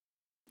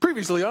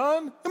Previously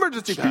on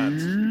Emergency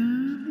Pants.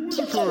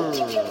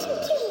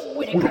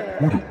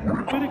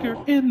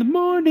 Whittaker in the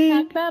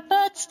morning. Talk about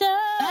butt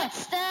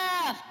stuff.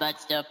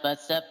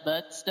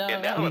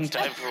 And now it's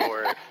time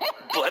for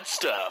butt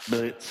stuff.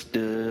 Butt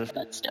stuff.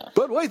 Butt stuff.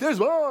 But wait, there's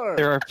more.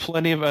 There are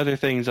plenty of other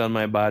things on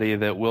my body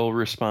that will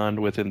respond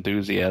with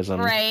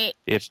enthusiasm Right.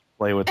 if you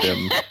play with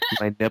them.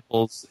 My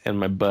nipples and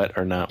my butt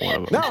are not one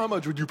of them. Now how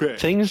much would you pay?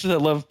 Things that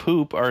love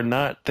poop are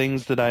not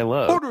things that I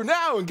love. Order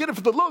now and get it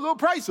for the low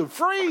price of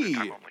free.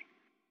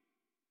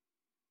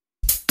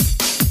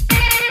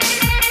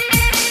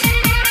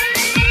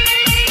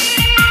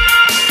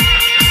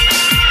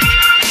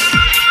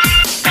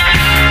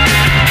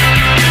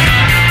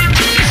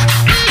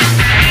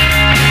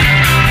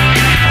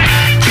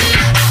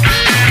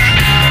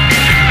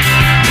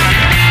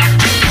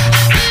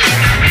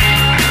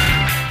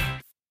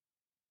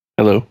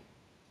 Hello?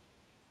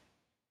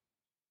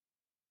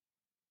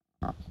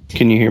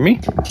 Can you hear me?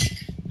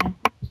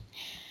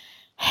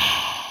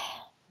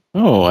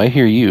 Oh, I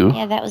hear you.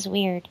 Yeah, that was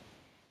weird.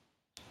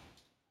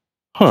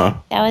 Huh.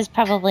 That was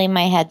probably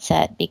my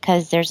headset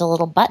because there's a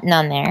little button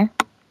on there.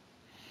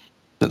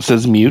 That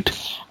says mute?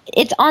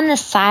 It's on the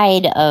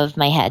side of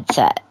my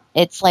headset.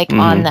 It's like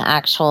on the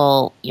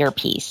actual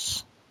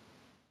earpiece.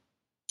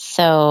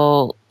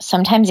 So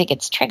sometimes it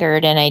gets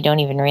triggered and I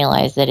don't even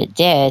realize that it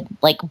did,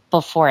 like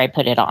before I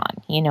put it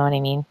on. You know what I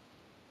mean?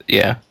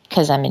 Yeah.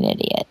 Because I'm an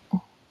idiot.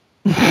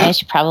 I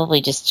should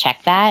probably just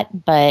check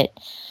that, but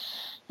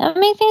that would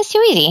make things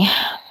too easy.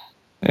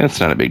 It's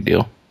not a big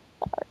deal.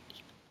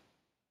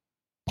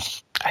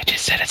 I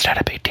just said it's not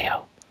a big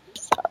deal.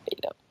 Sorry,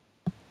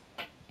 though.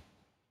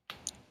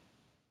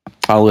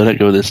 I'll let it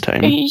go this Are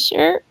time. you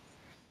sure?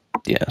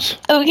 Yes.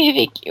 Okay,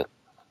 thank you.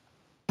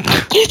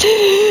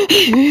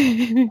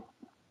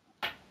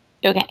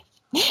 Okay.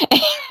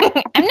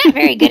 I'm not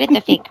very good at the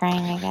fake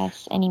crying, I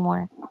guess,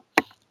 anymore.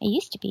 I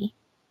used to be.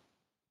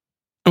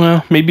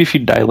 Well, maybe if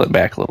you dial it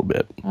back a little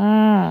bit.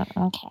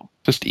 Okay.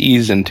 Just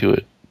ease into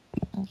it.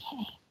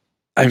 Okay.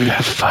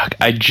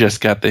 I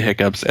just got the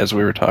hiccups as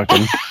we were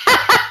talking.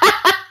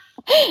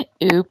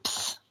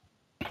 Oops.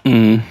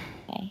 Mm.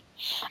 Okay.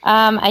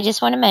 I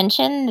just want to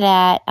mention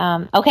that,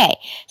 okay,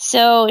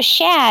 so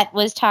Shat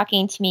was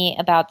talking to me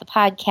about the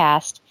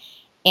podcast,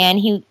 and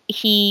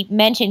he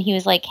mentioned, he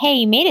was like, hey,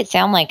 you made it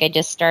sound like I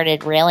just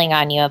started railing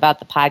on you about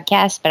the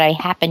podcast, but I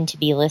happened to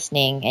be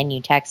listening and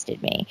you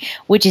texted me,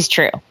 which is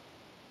true.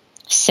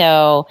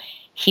 So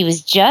he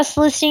was just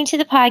listening to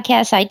the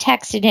podcast. I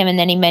texted him, and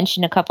then he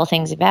mentioned a couple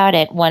things about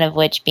it, one of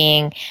which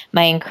being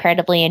my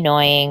incredibly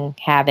annoying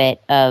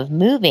habit of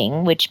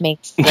moving, which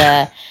makes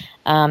the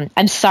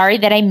I'm sorry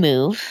that I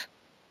move.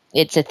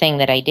 It's a thing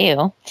that I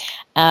do.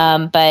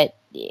 But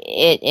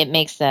it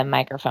makes the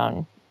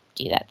microphone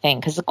do that thing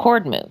because the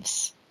cord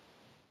moves.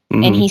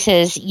 Mm-hmm. And he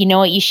says, you know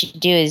what you should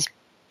do is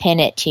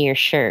pin it to your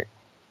shirt.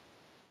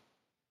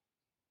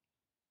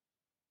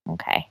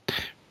 Okay.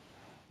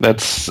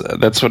 That's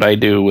what I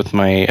do with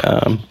my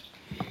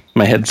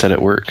my headset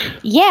at work.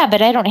 Yeah,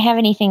 but I don't have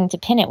anything to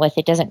pin it with.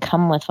 It doesn't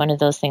come with one of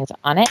those things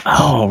on it.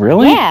 Oh,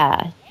 really?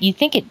 Yeah. You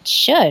think it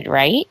should,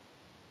 right?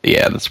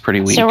 Yeah, that's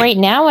pretty weak. So right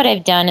now what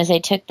I've done is I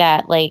took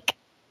that like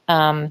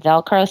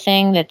Velcro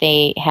thing that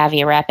they have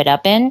you wrap it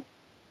up in,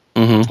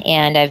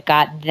 and I've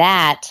got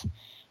that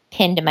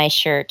pinned to my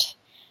shirt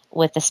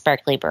with a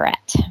sparkly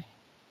barrette.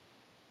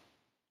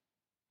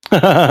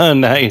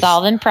 Nice.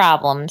 Solving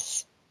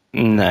problems.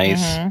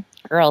 Nice. Mm-hmm.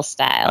 Girl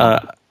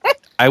style.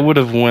 I would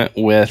have went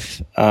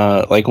with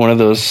like one of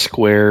those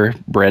square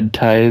bread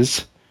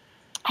ties.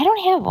 I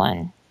don't have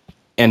one.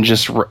 And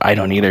I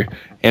don't either.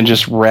 And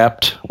just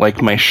wrapped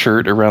like my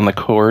shirt around the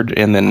cord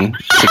and then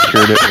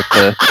secured it with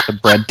the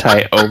bread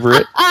tie over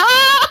it.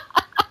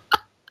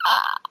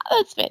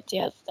 That's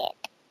fantastic.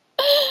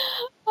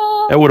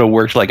 That would have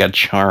worked like a It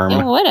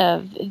charm. would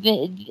have.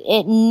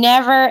 It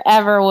never,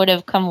 ever would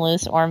have come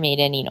loose or made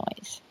any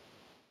noise.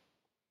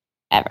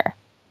 Ever.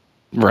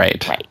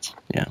 Right. Right.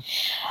 Yeah.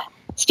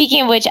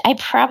 Speaking of which, I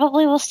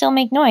probably will still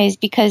make noise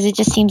because it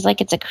just seems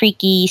like it's a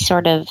creaky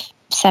sort of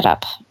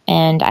setup.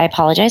 And I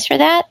apologize for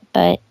that,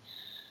 but,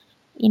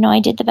 I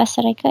did the best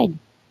that I could.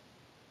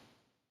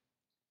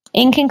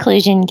 In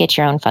conclusion, get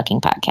your own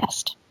fucking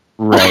podcast.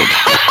 Right.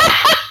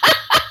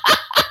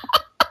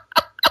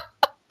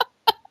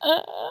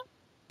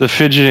 The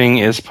fidgeting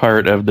is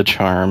part of the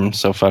charm,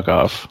 so fuck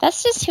off.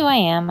 That's just who I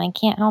am. I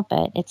can't help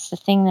it. It's the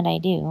thing that I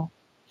do.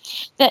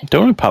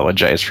 Don't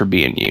apologize for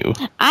being you.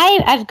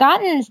 I've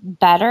gotten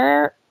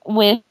better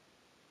with.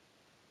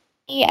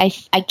 I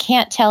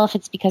can't tell if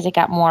it's because I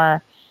got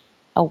more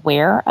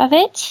aware of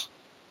it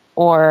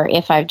or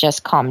if I've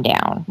just calmed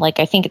down. Like,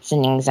 I think it's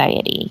an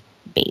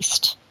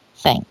anxiety-based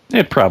thing.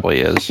 It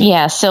probably is.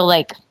 Yeah, so,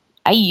 like,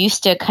 I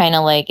used to kind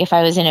of, like, if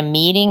I was in a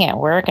meeting at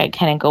work, I'd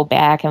kind of go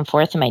back and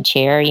forth in my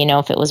chair,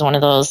 if it was one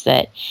of those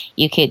that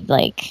you could,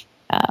 like,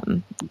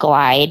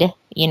 glide,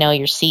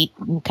 your seat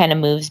kind of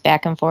moves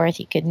back and forth.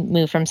 You could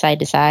move from side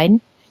to side.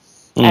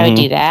 Mm-hmm. I would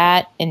do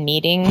that in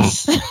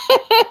meetings.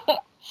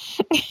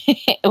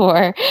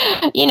 Or,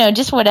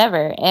 just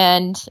whatever.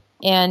 And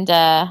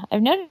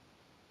I've noticed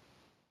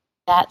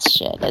that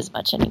shit as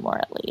much anymore,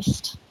 at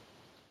least.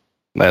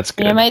 That's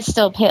And I good. might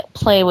still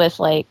play with,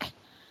 like,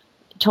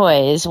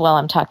 toys while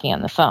I'm talking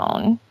on the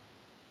phone,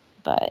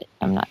 but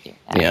I'm not doing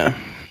that. Yeah.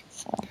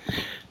 So.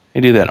 I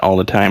do that all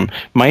the time.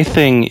 My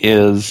thing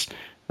is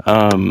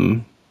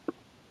bottle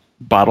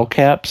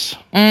caps.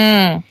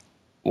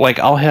 Like,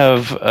 I'll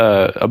have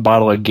a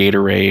bottle of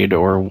Gatorade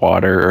or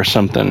water or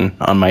something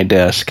on my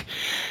desk,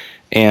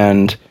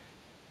 and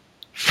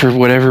for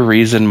whatever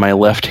reason, my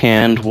left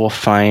hand will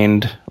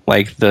find,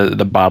 like,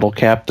 the bottle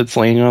cap that's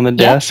laying on the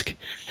desk,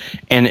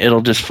 and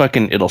it'll just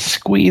it'll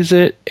squeeze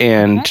it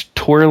and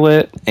twirl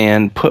it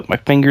and put my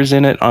fingers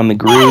in it on the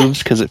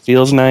grooves because it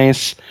feels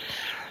nice.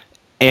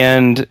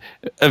 And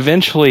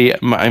eventually,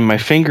 my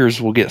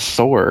fingers will get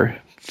sore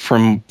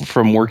from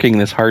working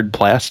this hard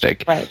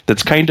plastic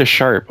that's kind of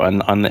sharp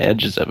on the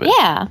edges of it.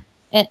 Yeah.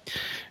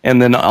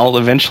 And then I'll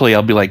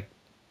be like,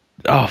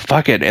 oh,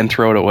 fuck it, and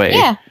throw it away.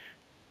 Yeah.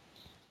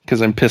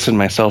 Because I'm pissing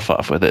myself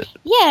off with it.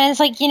 Yeah, and it's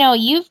like,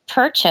 you've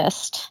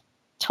purchased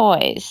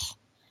toys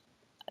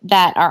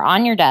that are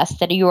on your desk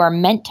that you are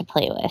meant to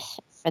play with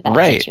for that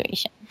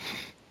situation.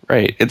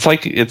 Right. It's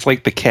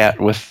like the cat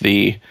with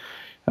the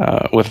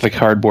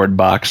cardboard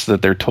box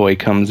that their toy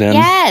comes in.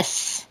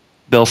 Yes.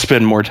 They'll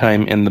spend more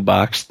time in the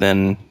box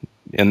than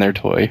in their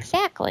toy.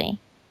 Exactly.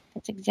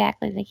 That's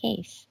exactly the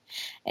case.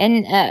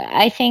 And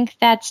I think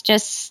that's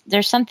just,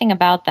 there's something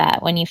about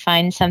that when you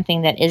find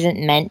something that isn't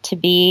meant to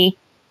be,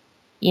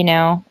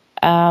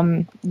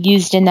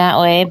 used in that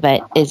way,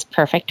 but is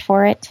perfect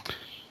for it.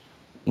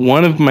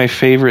 One of my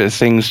favorite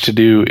things to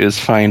do is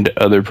find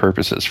other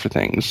purposes for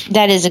things.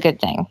 That is a good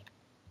thing.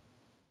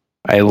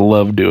 I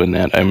love doing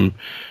that. I'm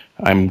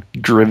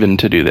driven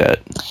to do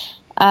that.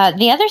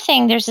 The other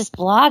thing, there's this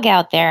blog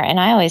out there, and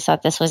I always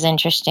thought this was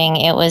interesting.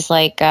 It was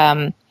like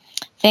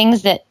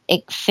things that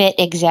fit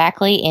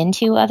exactly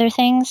into other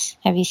things.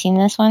 Have you seen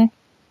this one?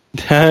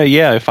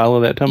 Yeah, I follow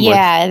that Tumblr.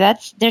 Yeah,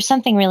 there's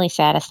something really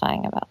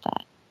satisfying about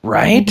that.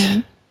 Right?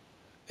 Mm-hmm.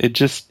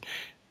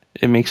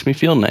 It makes me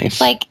feel nice.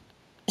 It's like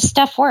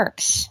stuff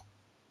works.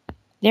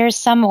 There's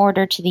some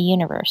order to the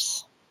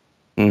universe.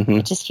 Mm-hmm.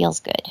 It just feels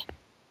good.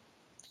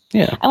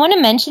 Yeah. I want to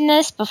mention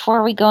this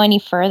before we go any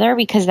further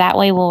because that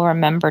way we'll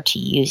remember to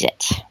use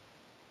it.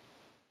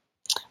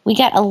 We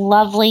got a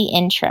lovely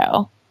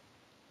intro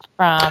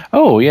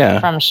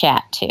from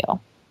Shat too.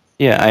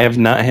 Yeah, I have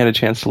not had a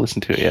chance to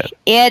listen to it yet.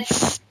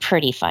 It's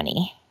pretty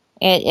funny.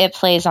 It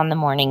plays on the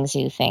Morning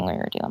Zoo thing we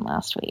were doing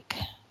last week.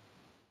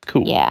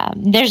 Cool. Yeah,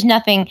 there's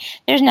nothing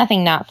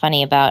not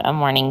funny about a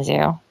Morning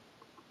Zoo.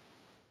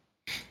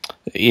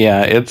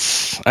 Yeah,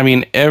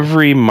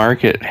 every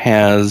market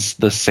has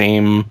the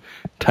same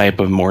type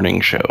of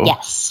morning show.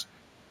 Yes.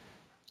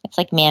 It's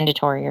like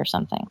mandatory or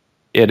something.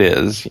 It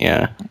is,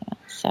 yeah.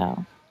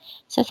 So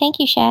thank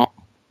you, Shat.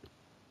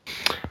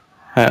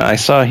 I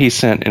saw he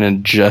sent an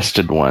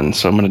adjusted one,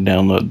 so I'm going to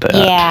download that.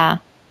 Yeah.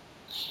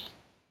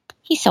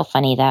 He's so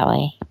funny that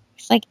way.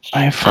 It's like,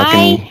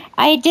 I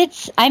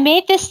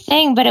made this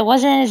thing, but it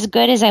wasn't as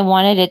good as I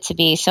wanted it to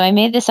be. So I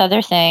made this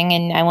other thing,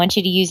 and I want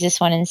you to use this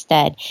one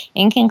instead.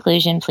 In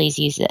conclusion, please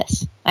use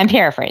this. I'm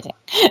paraphrasing.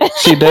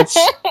 See, that's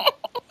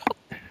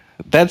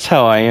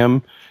how I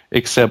am,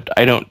 except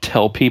I don't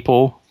tell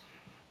people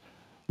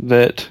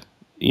that,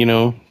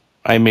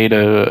 I made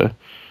a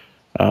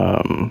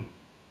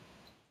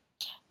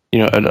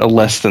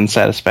less than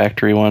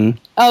satisfactory one.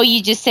 Oh,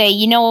 you just say,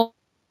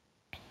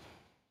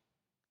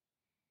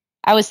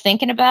 I was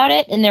thinking about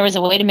it, and there was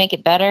a way to make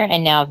it better,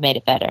 and now I've made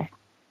it better.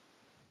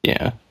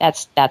 Yeah.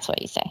 That's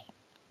what you say.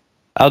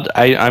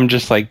 I'm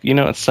just like,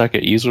 suck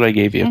it. Use what I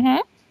gave you.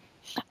 Mm-hmm.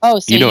 Oh,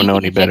 so you don't know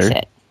any fix better.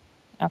 it.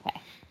 Okay.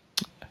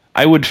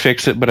 I would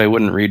fix it, but I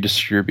wouldn't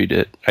redistribute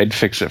it. I'd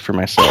fix it for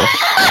myself.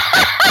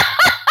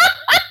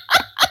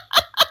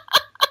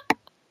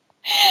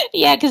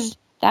 Yeah, because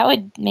that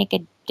would make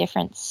a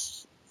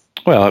difference.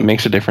 Well, it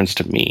makes a difference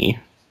to me.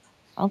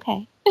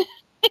 Okay.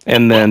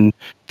 And then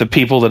the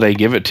people that I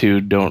give it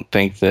to don't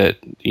think that,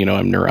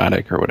 I'm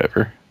neurotic or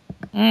whatever.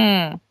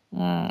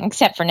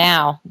 Except for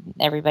now,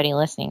 everybody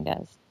listening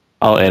does.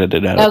 I'll edit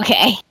it out.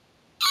 Okay.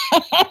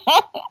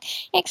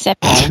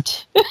 Except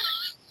won't.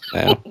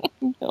 No.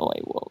 No, I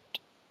won't.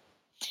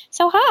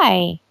 So,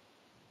 hi.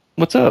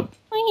 What's up?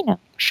 Well,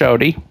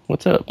 Shouty.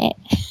 What's up?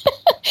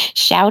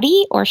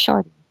 Shouty or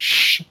shorty?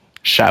 Shouty.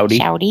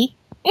 Shouty.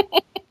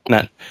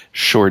 Not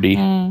shorty.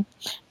 I'm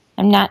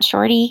not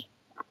shorty.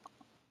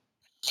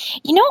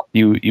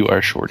 You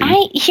are shorty.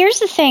 Here's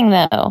the thing,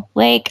 though.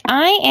 Like,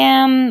 I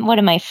am, what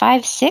am I,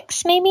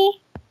 5'6", maybe?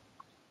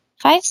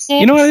 5'6"?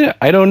 You know what?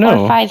 I don't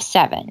know. Or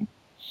 5'7".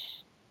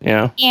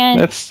 Yeah, and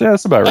that's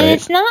about right. And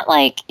it's not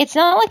like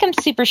I'm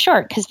super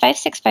short because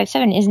 5'6",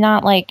 5'7" is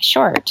not like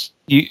short.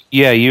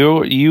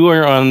 You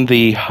are on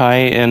the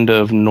high end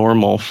of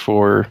normal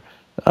for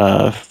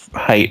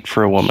height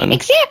for a woman.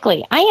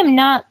 Exactly. I am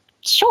not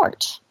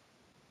short.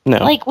 No.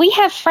 Like, we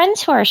have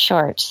friends who are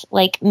short,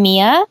 like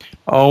Mia.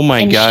 Oh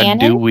my God,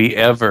 Shannon. do we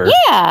ever?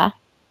 Yeah.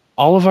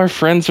 All of our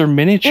friends are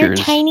miniatures.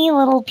 They're tiny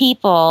little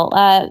people.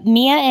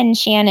 Mia and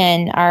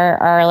Shannon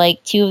are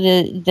like two of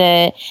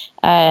the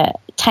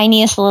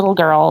tiniest little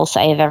girls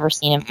I have ever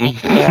seen in my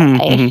entire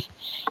life.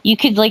 You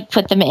could like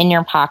put them in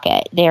your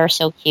pocket. They are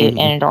so cute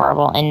and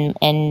adorable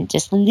and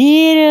just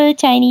little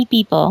tiny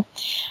people.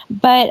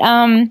 But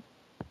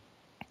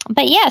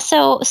yeah,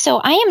 so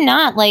I am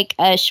not like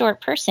a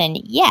short person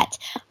yet.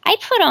 I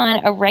put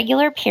on a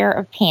regular pair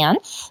of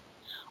pants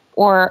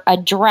or a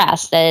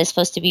dress that is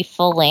supposed to be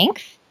full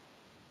length.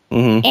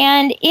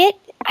 And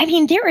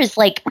there is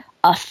like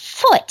a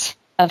foot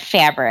of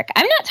fabric.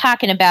 I'm not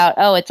talking about,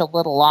 it's a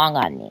little long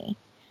on me.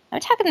 I'm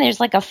talking there's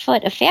like a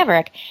foot of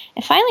fabric.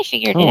 I finally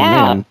figured it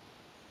out.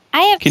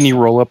 Man. Can you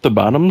roll up the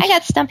bottoms? I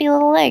got stumpy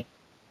little legs.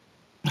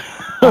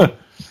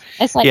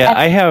 It's like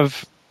I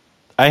have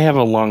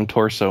a long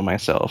torso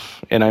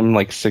myself, and I'm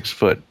like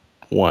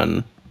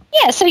 6'1".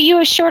 Yeah, so you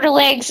have shorter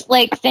legs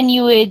like than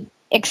you would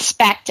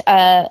expect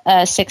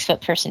a 6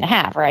 foot person to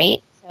have,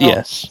 right?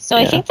 Yes. So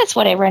I think that's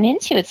what I run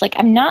into. It's like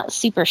I'm not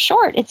super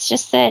short. It's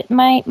just that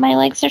my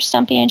legs are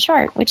stumpy and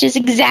short, which is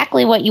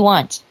exactly what you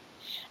want.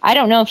 I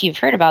don't know if you've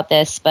heard about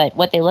this, but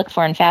what they look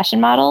for in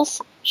fashion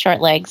models, short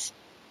legs.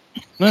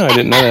 No, I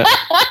didn't know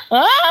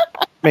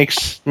that.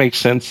 Makes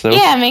sense, though.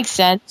 Yeah, it makes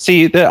sense.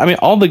 See,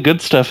 all the good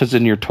stuff is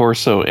in your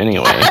torso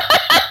anyway.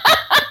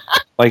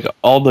 Like,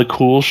 all the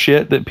cool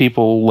shit that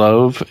people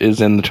love is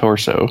in the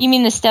torso. You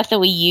mean the stuff that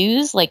we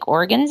use, like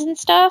organs and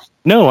stuff?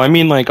 No, I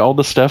mean, like, all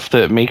the stuff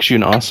that makes you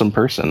an awesome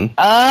person.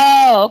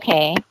 Oh,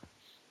 okay.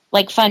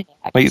 Like fun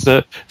bags.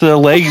 Like, the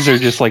legs are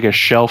just like a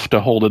shelf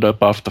to hold it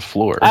up off the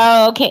floor.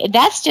 Oh, okay.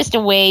 That's just a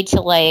way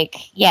to,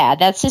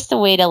 that's just a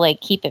way to,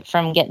 keep it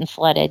from getting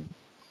flooded.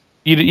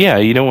 You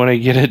don't want to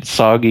get it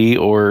soggy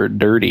or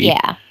dirty.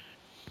 Yeah.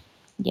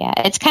 Yeah,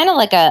 it's kind of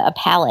like a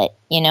palette,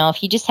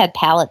 if you just had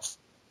palettes.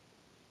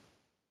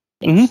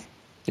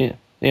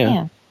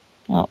 Yeah.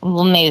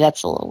 Well, maybe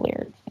that's a little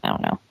weird. I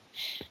don't know.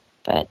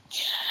 But,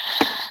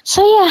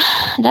 so yeah,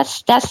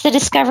 that's the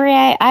discovery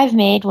I've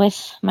made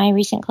with my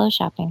recent clothes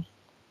shopping.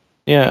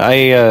 Yeah,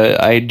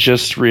 I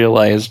just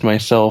realized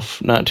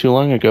myself not too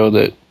long ago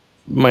that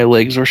my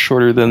legs were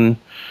shorter than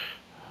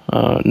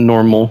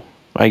normal,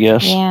 I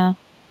guess. Yeah.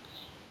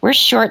 We're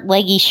short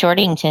leggy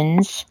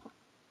Shortingtons.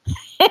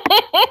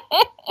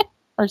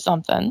 Or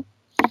something.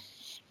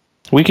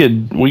 We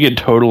could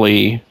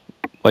totally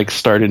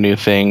start a new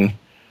thing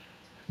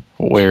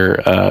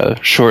where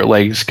short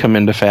legs come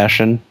into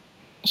fashion.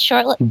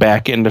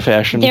 Back into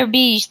fashion. There'd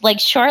be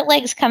short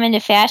legs come into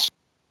fashion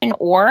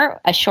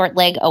or a short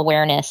leg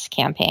awareness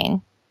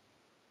campaign.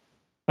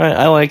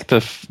 I like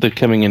the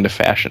coming into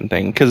fashion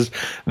thing, because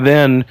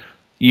then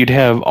you'd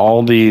have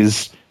all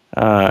these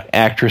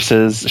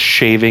actresses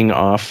shaving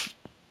off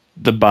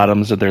the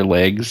bottoms of their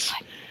legs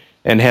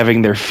and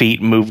having their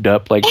feet moved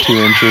up like 2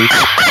 inches.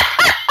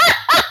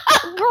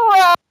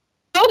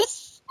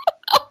 Gross.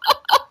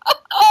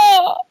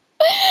 Oh,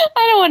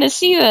 I don't want to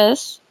see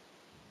this.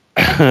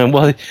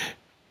 Well,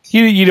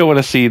 you don't want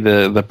to see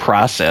the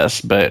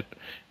process, but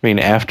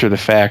after the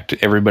fact,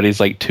 everybody's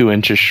like 2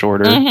 inches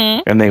shorter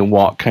and they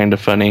walk kind of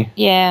funny.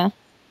 Yeah,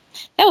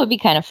 that would be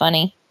kind of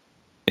funny.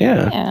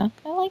 Yeah,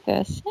 I like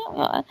this.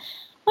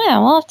 Yeah,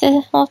 we'll have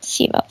to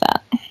see about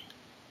that.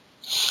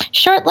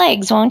 Short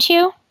legs, won't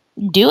you?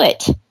 Do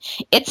it.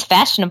 It's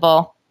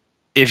fashionable.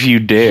 If you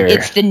dare.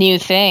 It's the new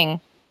thing.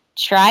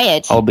 Try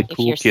it. All the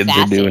cool kids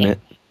are doing it.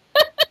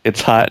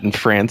 It's hot in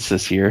France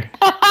this year.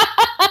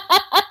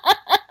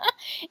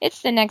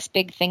 It's the next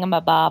big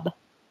thingamabob.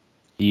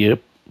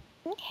 Yep.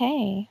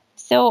 Okay.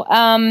 So,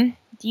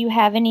 do you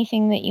have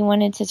anything that you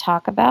wanted to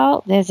talk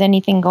about? Is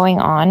anything going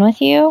on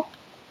with you?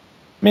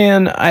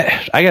 Man,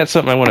 I got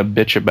something I want to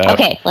bitch about.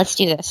 Okay, let's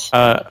do this.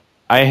 I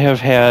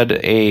have had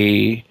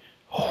a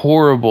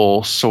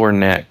horrible sore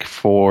neck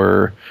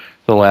for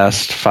the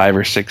last 5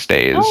 or 6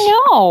 days.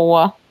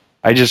 Oh no!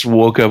 I just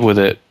woke up with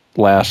it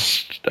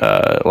last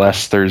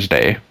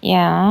Thursday.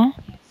 Yeah.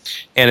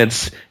 And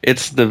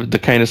it's the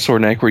kind of sore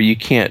neck where you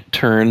can't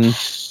turn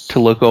to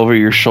look over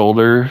your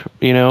shoulder,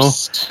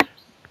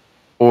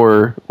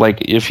 or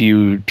if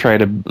you try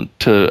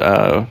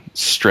to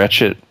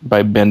stretch it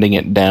by bending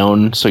it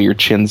down so your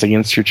chin's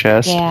against your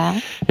chest,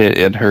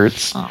 it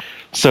hurts. Oh.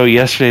 So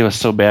yesterday was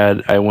so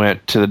bad, I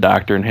went to the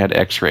doctor and had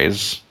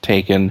x-rays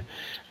taken,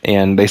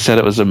 and they said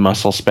it was a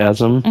muscle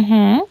spasm.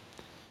 Mm-hmm.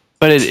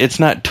 But it's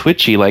not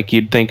twitchy like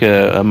you'd think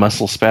a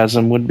muscle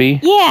spasm would be.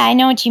 Yeah, I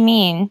know what you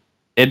mean.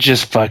 It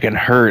just fucking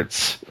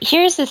hurts.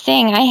 Here's the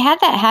thing. I had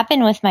that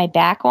happen with my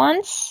back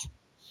once.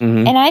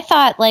 Mm-hmm. And I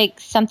thought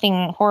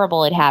something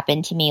horrible had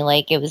happened to me.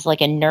 It was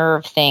a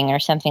nerve thing or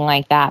something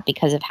like that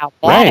because of how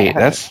bad it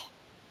hurt.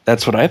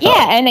 That's what I thought.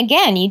 Yeah, and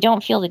again, you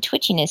don't feel the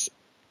twitchiness.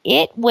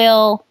 It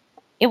will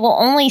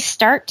only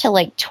start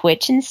to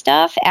twitch and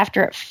stuff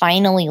after it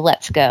finally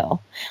lets go.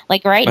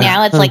 Right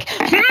now, it's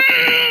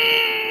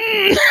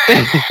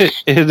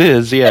It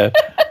is, yeah.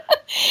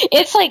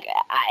 It's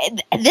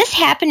this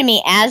happened to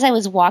me as I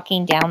was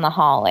walking down the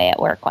hallway at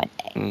work one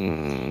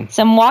day.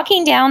 So I'm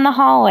walking down the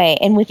hallway,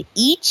 and with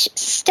each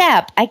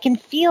step, I can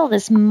feel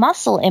this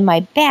muscle in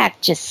my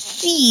back just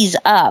seize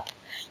up.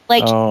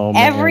 Like Oh,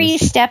 man. every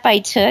step I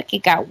took,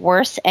 it got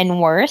worse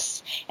and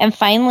worse. And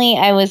finally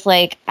I was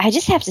like, I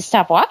just have to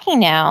stop walking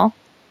now.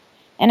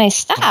 And I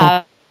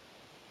stopped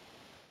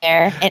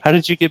there. And, How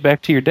did you get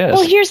back to your desk?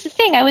 well, here's the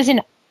thing. I was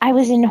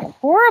in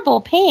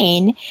horrible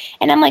pain,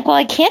 and I'm like, well,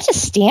 I can't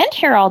just stand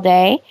here all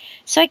day.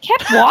 So I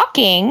kept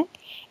walking,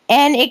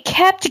 and it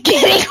kept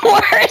getting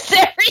worse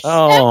every step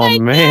I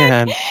took.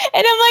 man.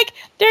 And I'm like,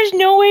 there's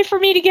no way for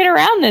me to get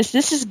around this.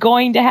 This is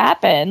going to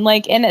happen.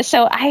 Like, and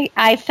so I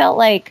kind of felt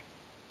like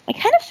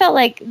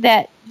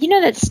that,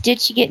 that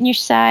stitch you get in your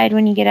side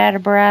when you get out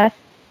of breath.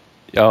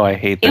 Oh, I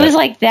hate that. It was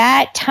like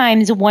that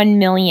times 1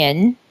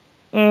 million.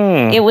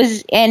 It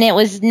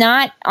was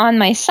not on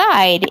my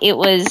side. It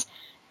was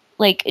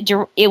like,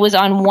 it was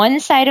on one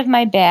side of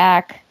my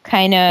back,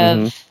 kind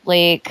of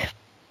like,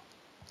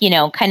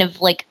 kind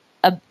of like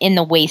in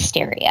the waist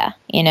area,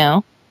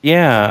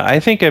 Yeah, I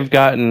think I've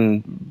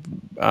gotten.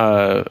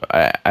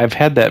 I've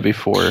had that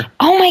before.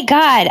 Oh my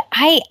God.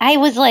 I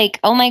was like,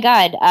 oh my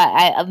God,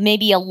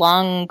 maybe a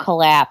lung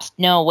collapsed.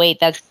 No, wait,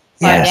 that's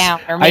far Yes.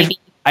 down. Or maybe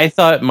I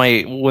thought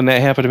when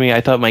that happened to me, I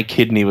thought my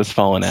kidney was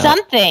falling out.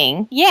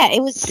 something. Yeah,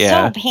 it was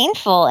Yeah. so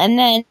painful. And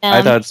then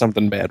I thought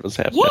something bad was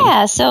happening.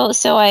 yeah, so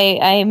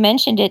I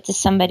mentioned it to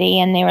somebody,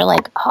 and they were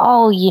like,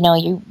 oh, you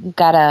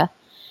got a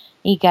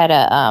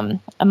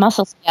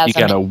muscle spasm. You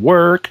gotta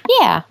work.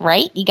 Yeah,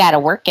 right. You got to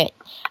work it.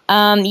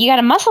 You got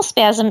a muscle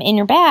spasm in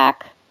your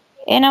back.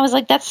 And I was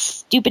like, that's the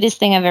stupidest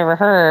thing I've ever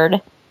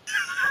heard.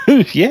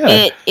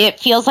 Yeah. It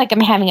feels like I'm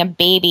having a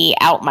baby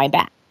out my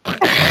back.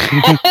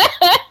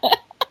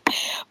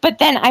 But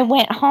then I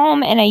went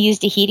home and I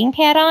used a heating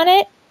pad on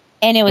it,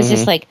 and it was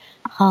just like,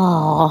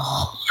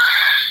 oh,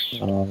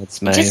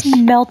 That's it nice. just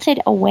melted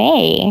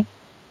away.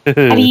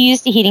 Have you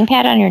used a heating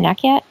pad on your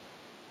neck yet?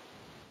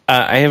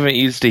 I haven't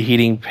used a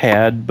heating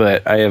pad,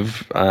 but I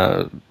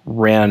have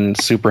ran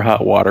super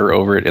hot water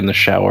over it in the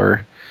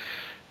shower,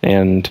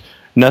 and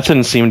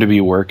nothing seemed to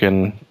be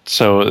working.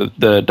 So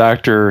the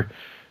doctor,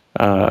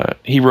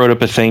 he wrote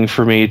up a thing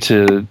for me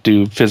to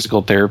do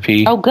physical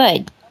therapy. Oh,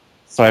 good.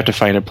 So I have to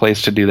find a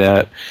place to do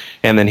that.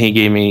 And then he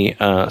gave me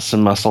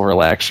some muscle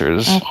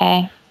relaxers.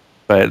 Okay.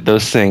 But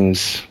those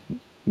things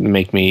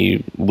make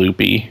me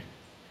loopy.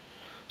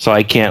 So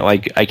I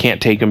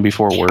can't take them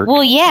before work.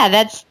 Well, yeah,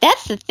 that's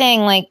the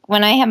thing. Like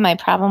when I have my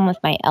problem with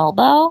my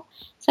elbow,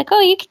 it's like,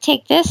 oh, you could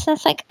take this, and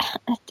it's like,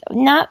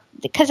 not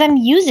because I'm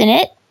using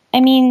it. I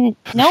mean,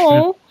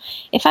 no.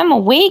 If I'm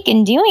awake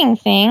and doing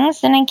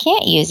things, then I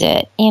can't use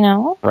it.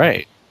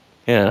 Right.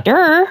 Yeah.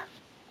 Durr.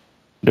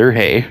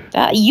 Hey.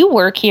 You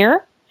work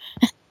here.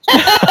 That's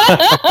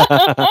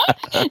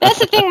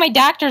the thing. My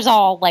doctors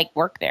all like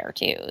work there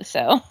too.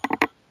 So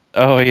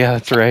Oh yeah,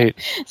 that's right.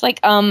 it's like,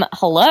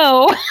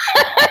 hello.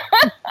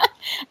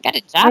 Got a I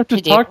job have to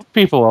to do. talk to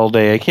people all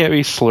day. I can't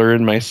be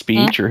slurring my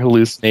speech or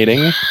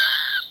hallucinating.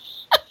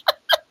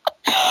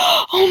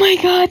 Oh my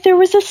God, there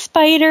was a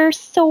spider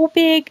so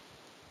big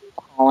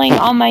crawling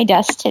on my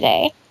desk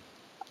today.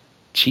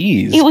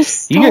 Jeez. It was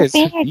so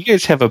bad. You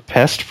guys have a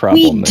pest We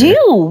problem there.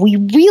 do. We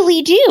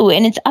really do.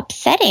 And it's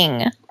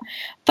upsetting.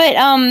 But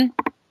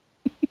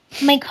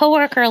my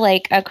coworker,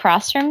 like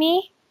across from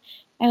me,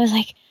 I was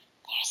like,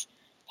 there's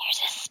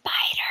a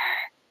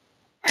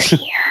spider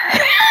here.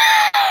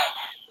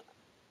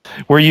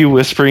 Were you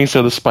whispering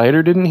so the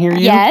spider didn't hear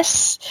you?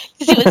 Yes.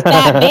 Because it was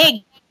that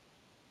big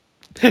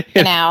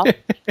now.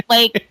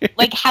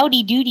 Like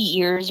Howdy Doody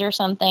ears or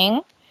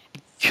something.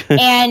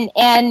 And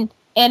I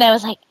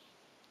was like,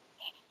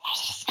 there's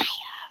a spider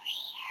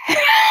over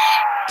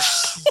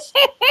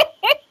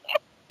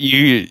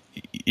here.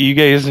 You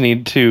guys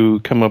need to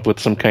come up with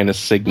some kind of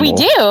signal. We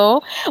do.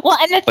 Well,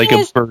 and the Like thing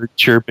a is, bird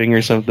chirping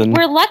or something.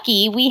 we're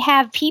lucky. We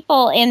have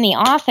people in the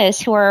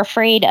office who are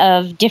afraid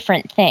of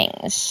different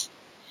things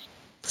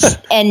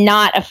and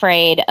not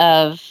afraid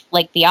of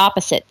like the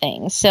opposite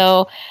things.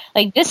 So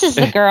like this is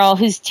the girl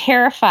who's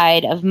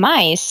terrified of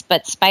mice,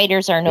 but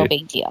spiders are no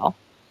big deal.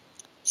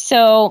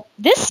 So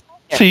this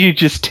So you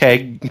just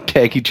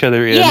tag each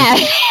other in.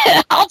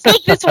 yeah, I'll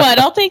take this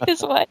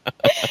one.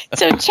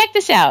 So check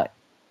this out.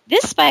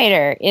 This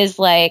spider is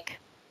like,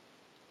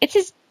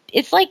 it's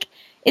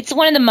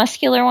one of the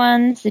muscular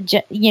ones,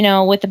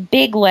 with the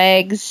big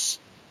legs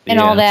and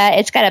all that.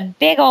 It's got a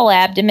big old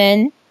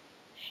abdomen.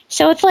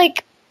 So it's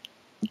like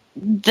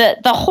the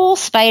whole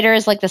spider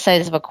is like the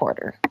size of a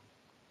quarter.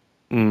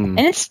 And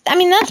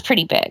that's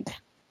pretty big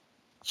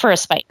for a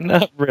spider.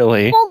 Not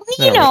really. Well,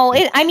 Not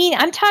really.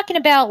 I'm talking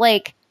about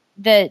like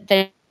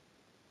the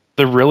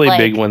The really like-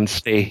 big ones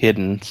stay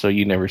hidden, so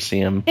you never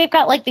see them. they've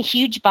got like the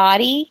huge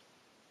body.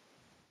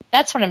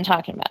 That's what I'm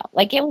talking about.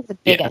 Like it was a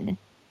big Yeah. one.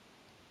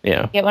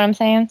 Yeah, Get what I'm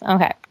saying?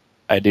 Okay.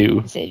 I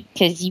do.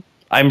 Because you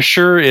I'm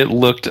sure it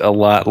looked a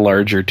lot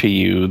larger to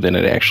you than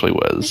it actually It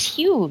was was.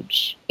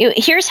 huge.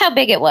 Here's how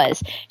big it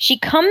was. She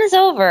comes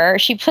over,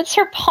 she puts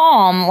her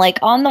palm like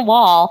on the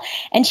wall,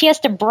 and she has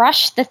to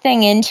brush the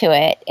thing into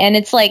it. And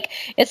it's like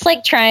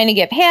trying to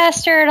get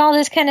past her and all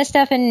this kind of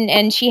stuff.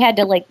 And she had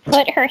to like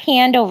put her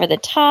hand over the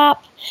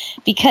top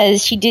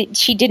because she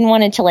didn't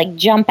want it to like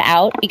jump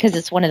out because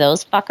it's one of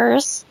those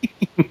fuckers,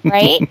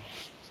 right? She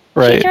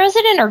Right. throws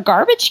it in her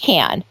garbage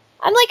can.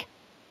 I'm like,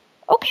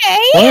 okay.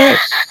 What?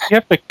 You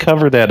have to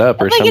cover that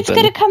up or Like, something. it's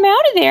going to come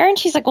out of there. And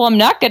she's like, well, I'm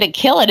not going to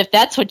kill it if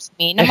that's what you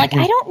mean. I'm like,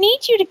 I don't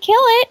need you to kill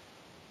it.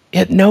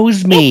 It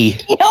knows me.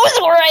 It knows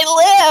where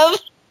I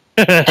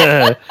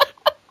live.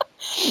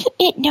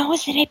 It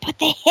knows that I put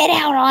the hit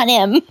out on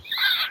him.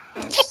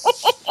 It's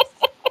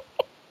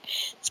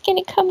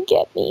going to come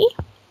get me.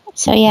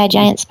 So, yeah,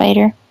 giant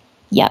spider.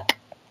 Yuck.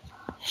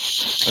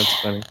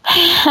 That's funny.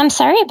 I'm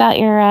sorry about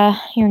your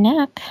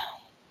neck.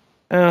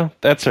 Oh,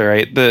 that's all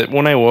right.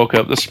 When I woke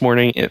up this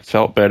morning, it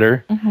felt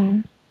better.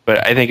 Mm-hmm.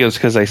 But I think it was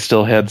because I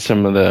still had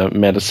some of the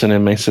medicine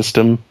in my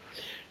system.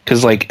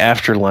 Because, like,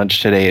 after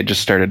lunch today, it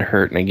just started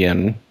hurting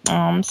again. Oh,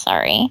 I'm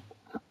sorry.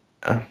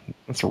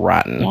 It's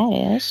rotten. Yeah,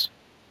 it is.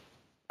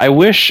 I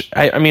wish...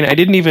 I mean, I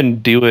didn't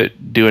even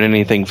doing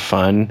anything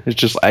fun. It's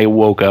just I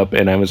woke up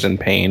and I was in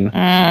pain.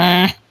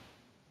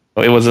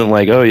 It wasn't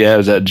like, oh, yeah, I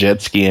was out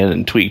jet skiing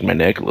and tweaked my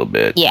neck a little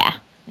bit. Yeah,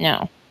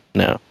 no.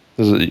 No.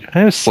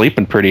 I was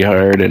sleeping pretty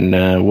hard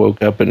and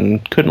woke up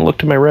and couldn't look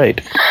to my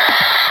right.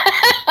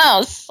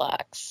 Oh,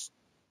 sucks.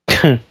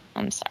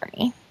 I'm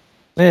sorry.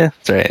 Yeah,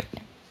 it's all right.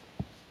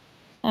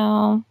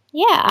 Oh,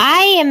 yeah,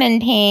 I am in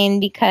pain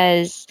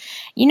because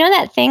you know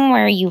that thing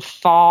where you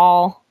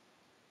fall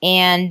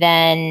and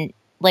then,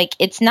 like,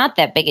 it's not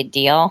that big a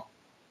deal.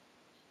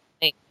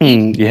 Like,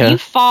 Yeah, you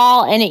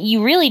fall and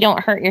you really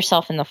don't hurt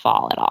yourself in the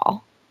fall at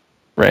all.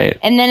 right.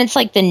 And then it's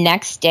like the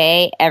next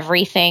day,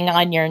 everything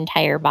on your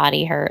entire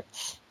body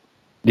hurts.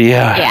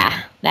 Yeah.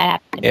 Yeah, that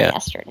happened to me Yeah.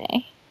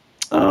 yesterday.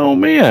 Oh,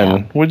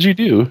 man. What'd you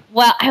do?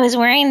 Well, I was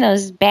wearing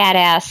those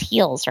badass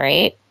heels,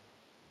 right?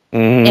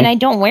 Mhm. And I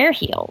don't wear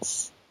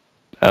heels.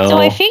 So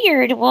I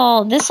figured,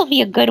 well, this will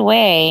be a good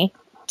way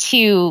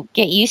to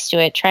get used to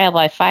it, trial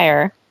by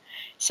fire.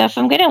 So if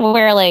I'm going to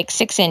wear like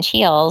 6-inch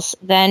heels,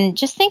 then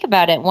just think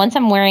about it. Once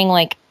I'm wearing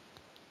like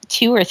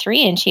 2 or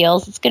 3-inch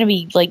heels, it's going to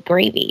be like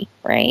gravy,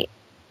 right?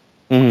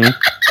 Mhm.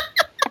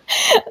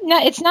 No,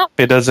 it's not.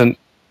 It doesn't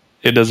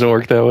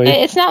work that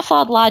way. It's not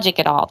flawed logic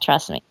at all.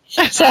 Trust me.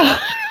 So,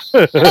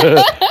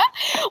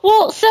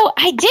 well, so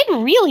I did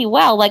really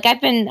well. Like I've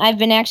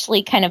been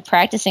actually kind of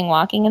practicing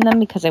walking in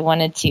them because I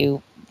wanted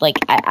to. Like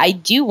I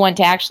do want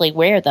to actually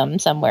wear them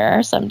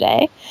somewhere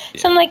someday.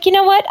 So I'm like, you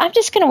know what? I'm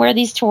just going to wear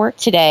these to work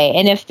today.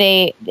 And if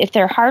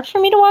they're hard for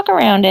me to walk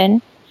around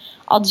in,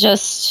 I'll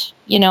just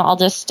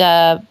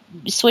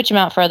switch them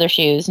out for other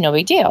shoes. No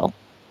big deal.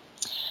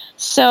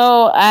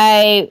 So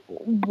I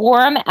wore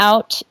them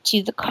out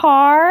to the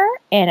car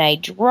and I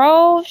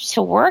drove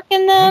to work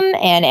in them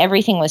and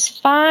everything was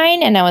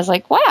fine. And I was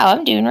like, wow,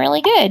 I'm doing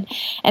really good.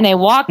 And I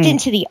walked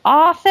into the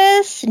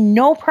office,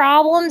 no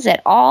problems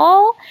at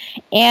all.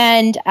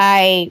 And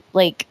I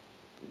like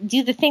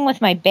do the thing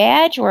with my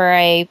badge where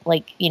I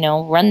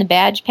run the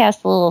badge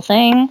past the little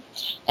thing.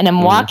 And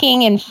I'm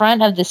walking in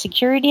front of the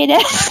security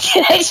desk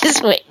and I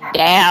just went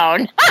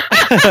down.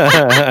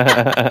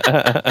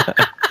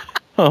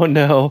 Oh,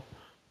 no.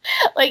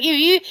 Like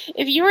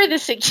if you were the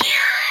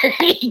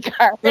security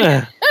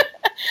guard,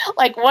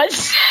 like one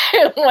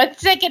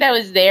second I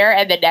was there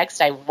and the next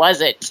I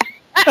wasn't.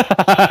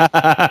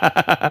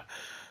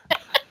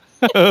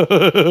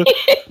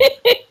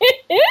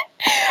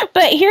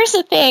 But here's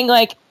the thing,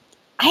 like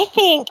I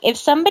think if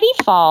somebody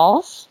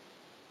falls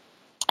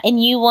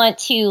and you want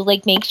to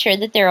like make sure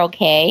that they're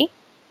okay,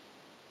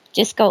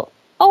 just go,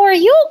 "Oh, are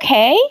you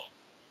okay?"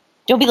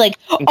 Don't be like,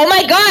 "Oh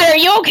my God, are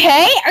you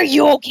okay? Are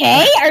you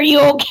okay? Are you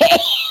okay?"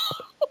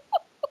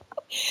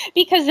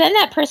 Because then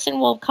that person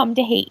will come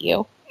to hate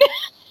you.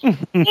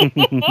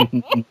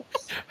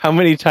 How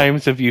many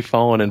times have you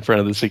fallen in front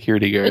of the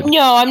security guard?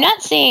 No, I'm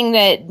not saying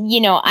that,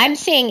 I'm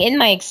saying in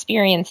my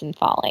experience in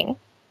falling.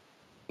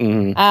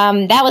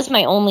 Mhm. That was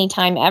my only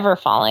time ever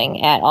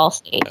falling at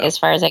Allstate, as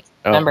far as I can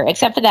remember,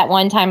 except for that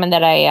one time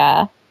that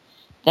I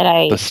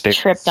The stairs.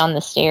 tripped on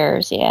the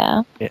stairs.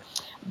 Yeah.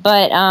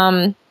 But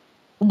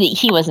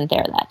he wasn't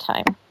there that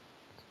time.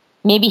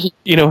 Maybe he.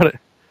 You know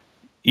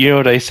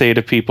what I say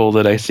to people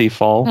that I see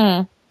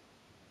fall?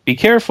 Be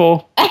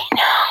careful. I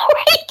know,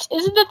 right?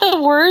 Isn't that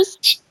the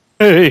worst?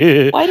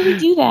 Why do we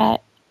do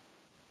that?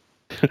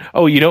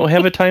 Oh, you don't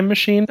have a time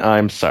machine?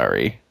 I'm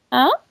sorry.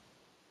 Huh?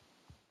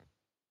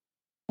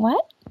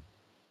 What?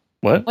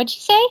 What? What'd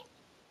you say?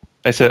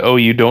 I said, oh,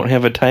 you don't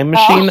have a time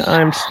machine?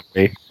 I'm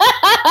sorry.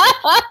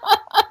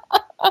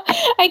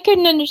 I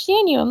couldn't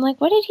understand you. I'm like,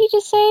 what did he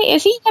just say?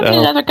 Is he having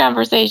another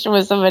conversation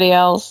with somebody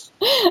else?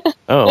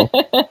 Oh.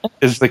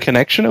 Is the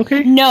connection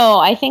okay? No,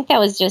 I think that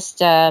was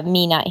just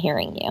me not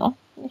hearing you.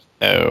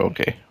 Oh,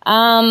 okay.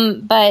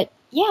 But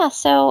yeah,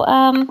 so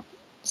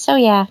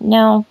yeah,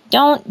 no,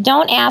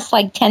 don't ask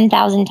like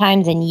 10,000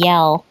 times and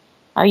yell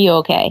Are you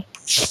okay?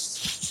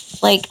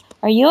 Like,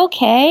 are you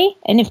okay?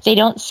 And if they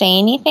don't say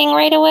anything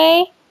right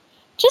away,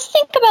 just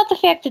think about the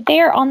fact that they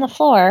are on the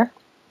floor,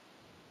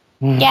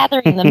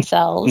 gathering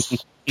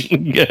themselves,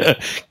 Yeah,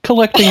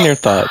 collecting their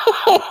thoughts.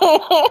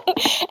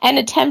 and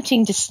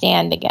attempting to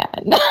stand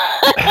again.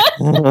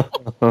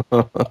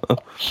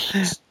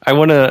 I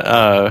want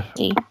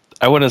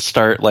to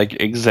start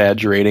like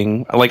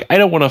exaggerating. Like I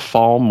don't want to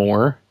fall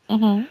more,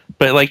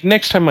 but like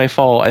next time I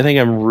fall, I think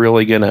I'm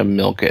really gonna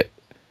milk it.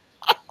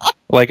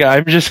 Like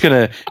I'm just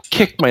gonna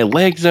kick my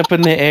legs up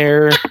in the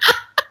air,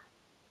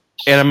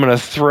 and I'm gonna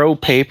throw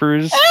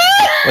papers.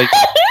 Like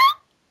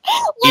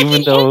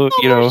even though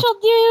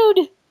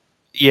dude,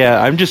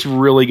 yeah, I'm just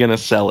really gonna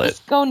sell it.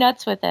 just go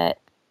nuts with it.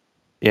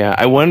 Yeah,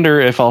 I wonder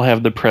if I'll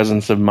have the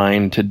presence of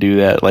mind to do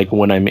that, like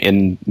when I'm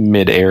in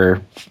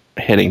midair,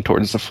 heading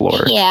towards the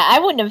floor. Yeah, I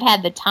wouldn't have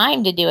had the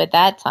time to do it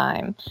that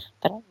time.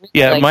 But I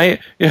really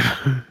Yeah,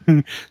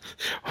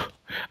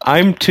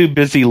 I'm too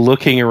busy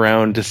looking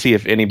around to see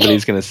if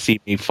anybody's going to see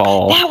me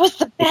fall. That was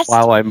the best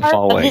while I'm part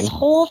falling. of this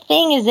whole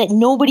thing is that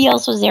nobody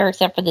else was there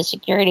except for the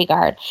security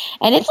guard,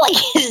 and it's like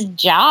his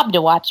job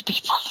to watch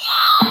people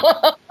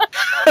fall.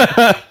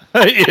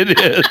 It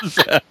is.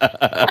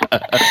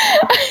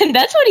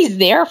 That's what he's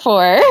there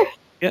for.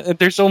 Yeah,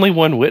 there's only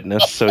one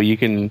witness, so you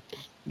can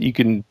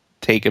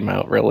take him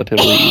out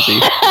relatively easy.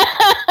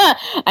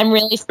 I'm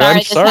really sorry I'm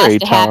this sorry, has to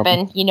Tom.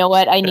 happen. You know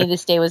what? I knew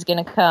this day was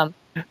going to come.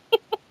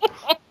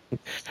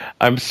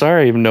 I'm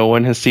sorry, no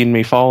one has seen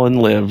me fall and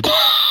lived.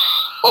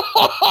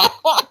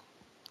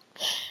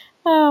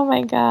 Oh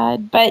my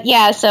god. But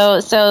yeah, so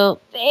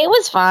it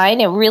was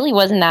fine. It really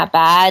wasn't that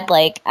bad.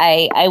 Like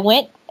I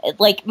went,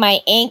 like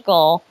my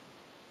ankle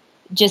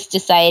just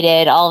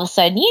decided all of a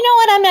sudden, you know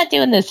what, I'm not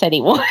doing this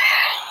anymore.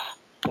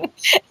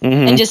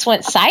 And just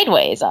went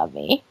sideways on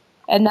me.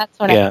 And that's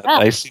when I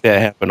fell. I see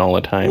that happen all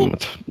the time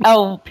with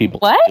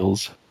people what? with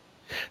heels.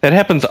 That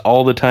happens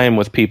all the time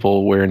with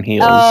people wearing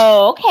heels.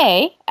 Oh,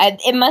 okay.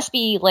 It must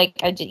be like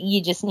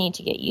you just need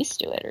to get used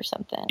to it or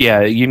something.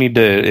 Yeah, you need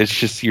to. It's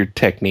just your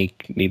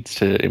technique needs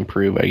to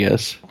improve, I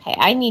guess. Okay,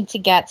 I need to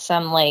get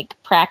some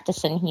like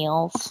practice in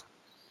heels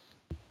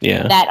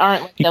Yeah, that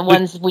aren't like the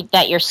ones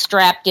that you're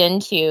strapped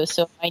into.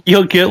 So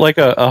you'll get like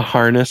a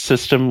harness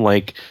system,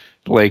 like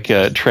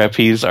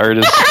trapeze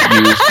artists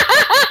use.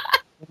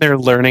 They're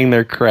learning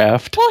their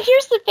craft. Well,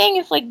 here's the thing: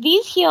 it's like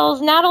these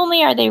heels. Not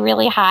only are they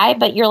really high,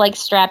 but you're like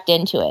strapped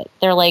into it.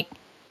 They're like,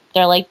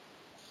 the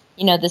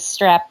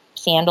strap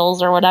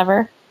sandals or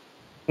whatever.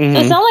 So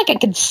it's not like I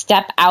could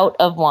step out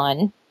of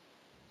one.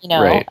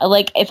 Right.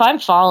 Like if I'm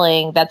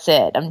falling, that's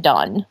it. I'm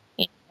done.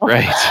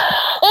 Right.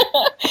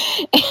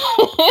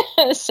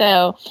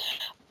 So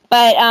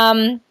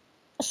I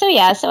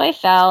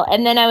fell,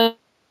 and then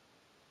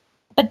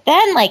but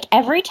then like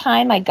every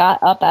time I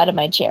got up out of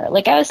my chair,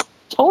 like I was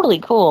totally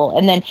cool,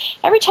 and then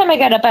every time I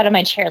got up out of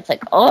my chair, it's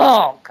like,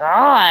 oh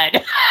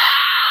god.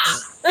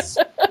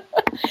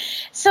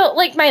 So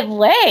like my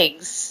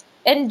legs,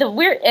 and the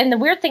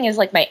weird thing is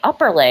like my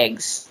upper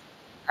legs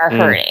are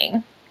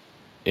hurting,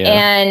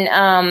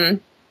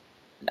 and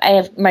I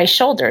have my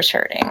shoulders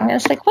hurting. And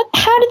it's like, what?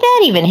 How did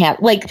that even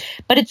happen? Like,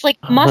 but it's like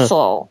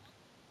muscle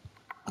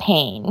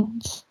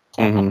pain. So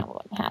I don't know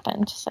what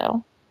happened.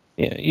 So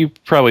yeah, you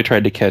probably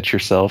tried to catch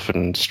yourself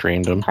and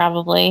strained them.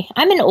 probably.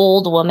 I'm an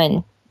old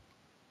woman.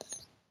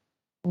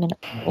 I'm an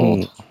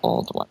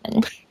old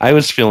woman. I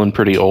was feeling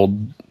pretty old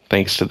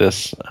thanks to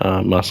this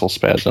muscle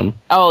spasm.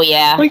 Oh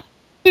yeah. Like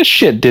this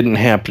shit didn't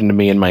happen to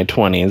me in my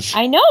 20s.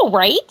 I know,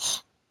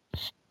 right?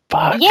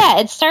 Fuck.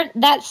 Yeah,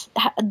 that's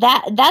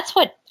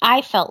what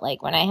I felt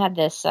like when I had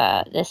this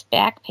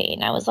back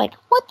pain. I was like,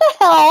 what the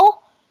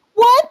hell?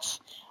 What?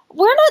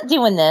 We're not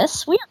doing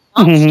this. We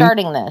are not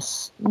starting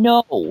this.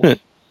 No. This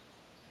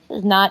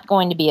is not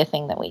going to be a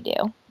thing that we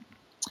do.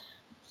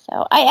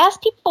 So I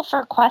asked people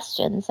for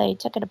questions. I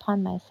took it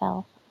upon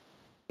myself.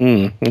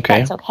 Okay.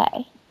 That's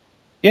okay.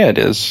 Yeah, it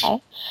is. Okay.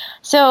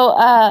 So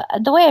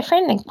the way I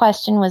framed the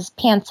question was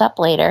pants up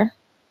later.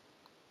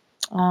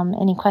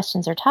 Any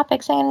questions or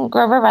topics? And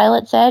Grover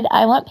Violet said,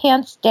 I want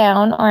pants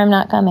down or I'm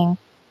not coming.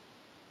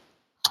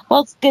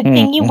 Well, it's a good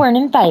thing you weren't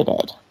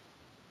invited.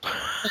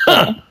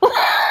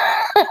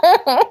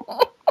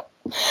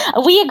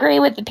 We agree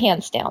with the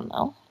pants down,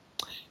 though.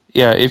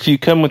 Yeah, if you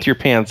come with your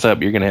pants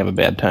up, you're going to have a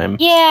bad time.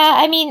 Yeah,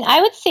 I mean,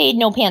 I would say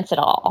no pants at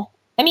all.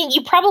 I mean,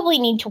 you probably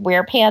need to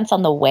wear pants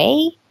on the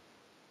way,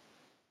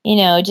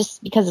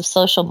 just because of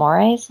social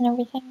mores and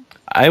everything.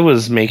 I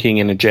was making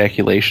an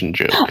ejaculation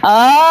joke.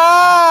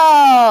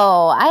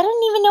 Oh, I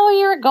didn't even know where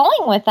you were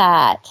going with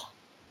that.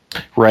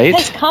 Right?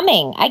 It's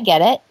coming. I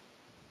get it.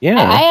 Yeah.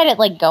 I had it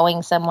like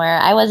going somewhere.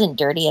 I wasn't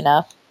dirty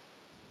enough.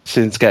 So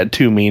it's got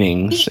two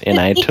meanings, and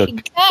I took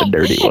the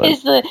dirty one.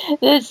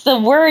 It's the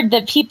word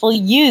that people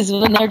use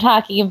when they're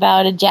talking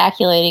about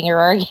ejaculating or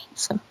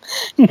orgasm.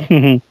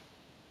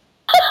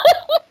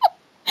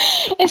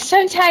 And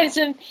sometimes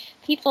when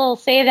people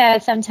say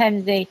that,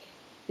 sometimes they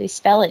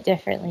spell it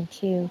differently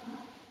too.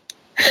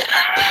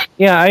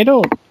 Yeah, I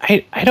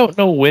don't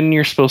know when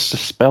you're supposed to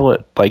spell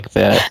it like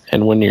that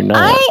and when you're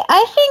not.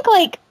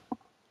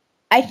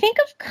 I think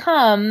of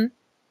cum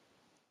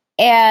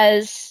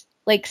as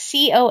like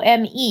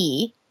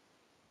COME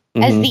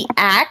as Mhm. the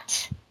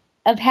act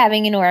of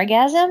having an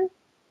orgasm.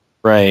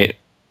 Right.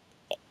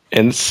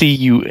 And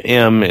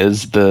CUM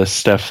is the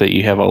stuff that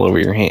you have all over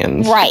your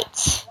hands.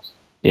 Right.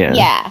 Yeah.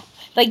 Yeah.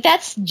 Like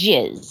that's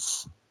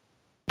jizz.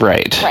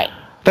 Right. Right.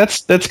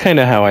 That's kind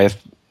of how I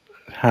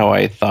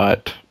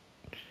thought.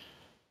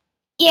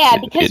 Yeah,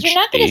 It because you're should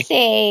not going be. to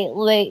say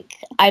like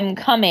I'm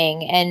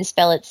coming and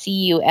spell it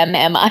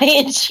CUMMING.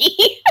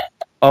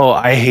 Oh,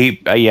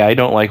 I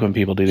don't like when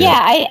people do that.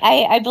 Yeah,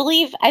 I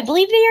believe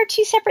they are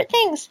two separate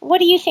things. What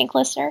do you think,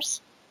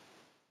 listeners?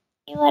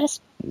 You let us.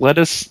 Let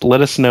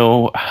us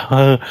know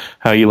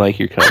how you like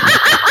your cum.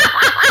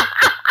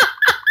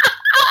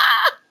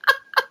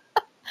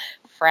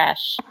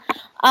 Fresh.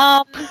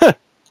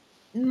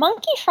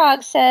 Monkey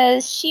Frog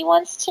says she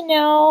wants to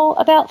know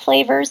about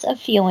flavors of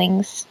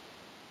feelings.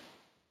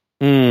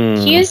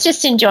 Mm. She was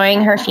just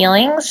enjoying her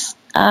feelings.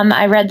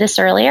 I read this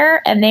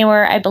earlier, and they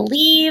were, I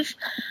believe,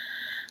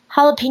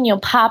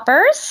 jalapeno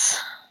poppers,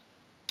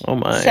 Oh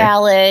my.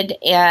 salad,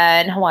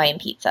 and Hawaiian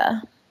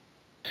pizza.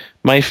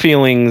 My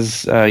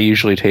feelings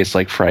usually taste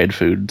like fried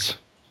foods.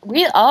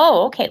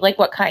 Oh, okay. Like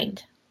what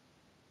kind?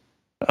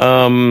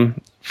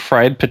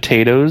 Fried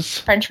potatoes.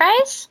 French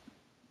fries?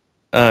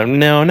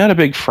 No, not a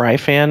big fry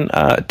fan.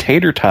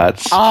 Tater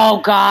tots.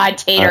 Oh, God,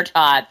 tater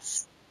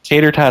tots.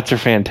 Tater tots are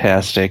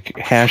fantastic.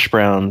 Hash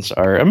browns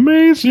are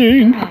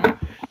amazing.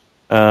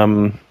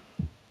 Let's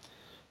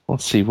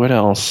see, what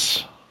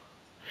else?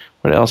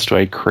 What else do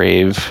I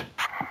crave?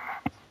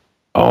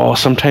 Oh,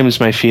 sometimes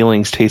my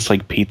feelings taste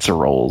like pizza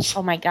rolls.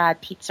 Oh, my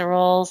God, pizza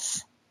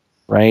rolls.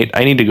 Right?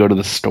 I need to go to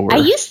the store. I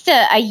used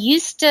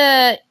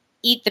to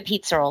eat the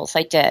pizza rolls.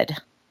 I did.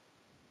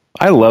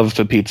 I love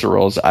the pizza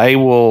rolls. I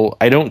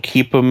don't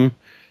keep them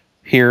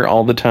here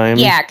all the time.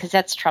 Yeah, because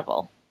that's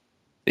trouble.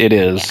 It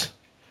is. Yeah.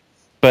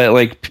 But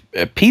like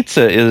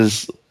pizza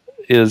is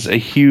a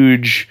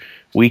huge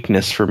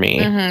weakness for me.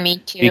 Mm-hmm, me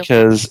too.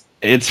 Because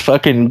it's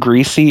fucking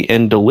greasy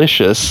and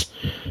delicious.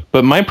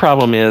 But my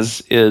problem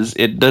is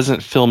it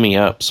doesn't fill me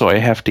up, so I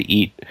have to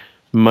eat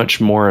much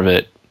more of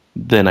it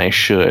than I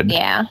should.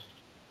 Yeah.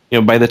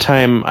 By the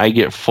time I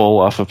get full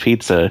off of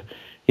pizza,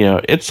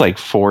 it's like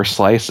 4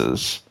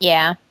 slices.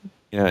 Yeah.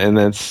 And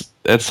that's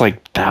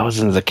like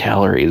thousands of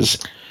calories.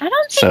 I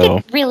don't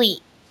think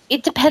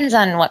it depends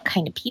on what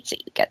kind of pizza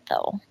you get,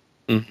 though.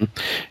 Mm-hmm.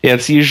 Yeah,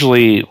 it's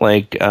usually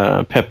like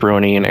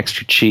pepperoni and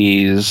extra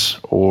cheese,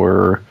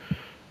 or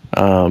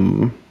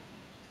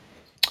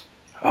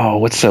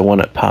what's that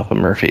one at Papa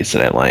Murphy's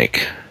that I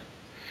like?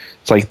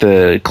 It's like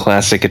the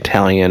classic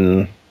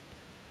Italian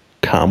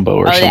combo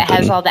or something. That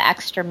has all the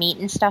extra meat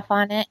and stuff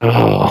on it.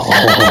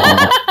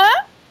 Oh.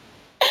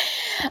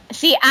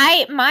 See,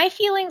 my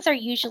feelings are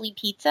usually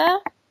pizza.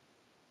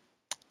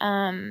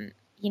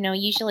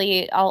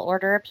 Usually I'll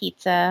order a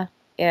pizza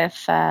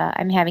if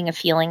I'm having a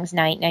feelings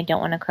night and I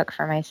don't want to cook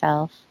for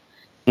myself.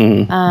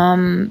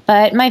 Mm.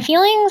 But my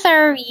feelings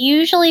are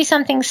usually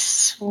something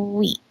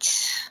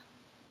sweet.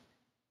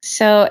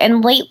 So,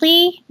 and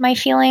lately my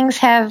feelings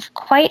have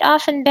quite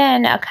often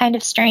been a kind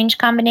of strange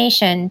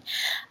combination: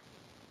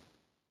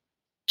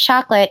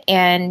 chocolate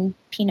and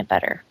peanut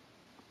butter.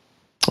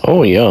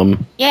 Oh,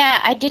 yum. Yeah,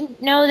 I didn't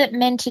know that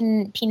mint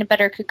and peanut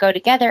butter could go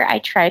together. I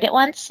tried it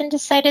once and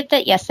decided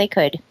that yes, they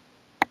could.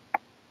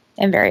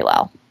 And very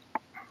well.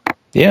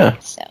 Yeah,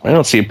 So I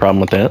don't see a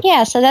problem with that.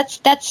 yeah, so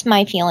that's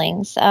my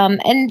feelings.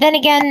 And then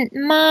again,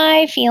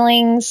 my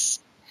feelings,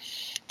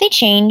 they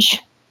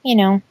change,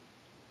 Yeah,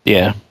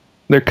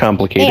 they're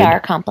complicated. They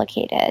are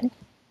complicated.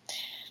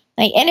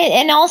 Like,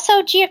 and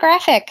also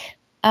geographic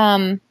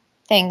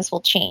things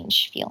will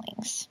change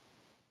feelings.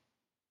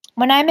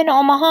 When I'm in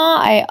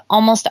Omaha, I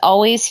almost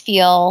always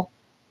feel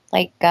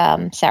like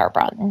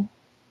sauerbraten.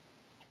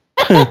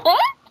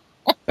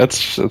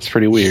 That's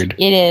pretty weird.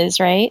 It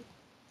is, right?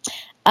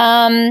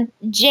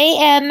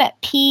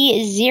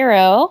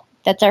 JMP0,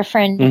 that's our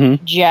friend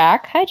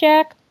Jack. Hi,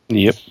 Jack.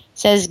 Yep.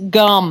 Says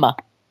gum.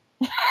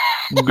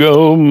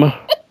 Gum.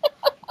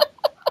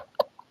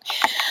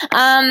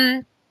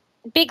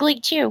 Big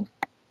League Chew.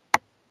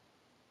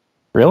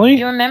 Really?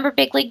 You remember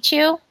Big League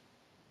Chew?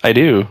 I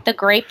do. The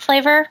grape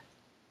flavor?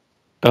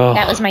 Oh.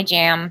 That was my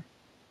jam.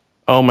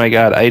 Oh my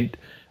god,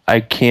 I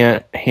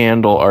can't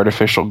handle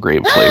artificial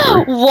grape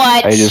flavor.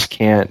 What? I just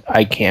can't.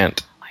 I can't.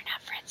 We're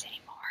not friends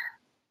anymore.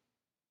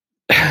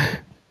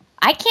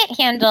 I can't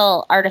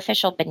handle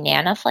artificial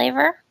banana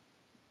flavor.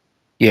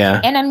 Yeah.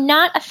 And I'm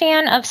not a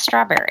fan of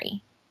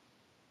strawberry.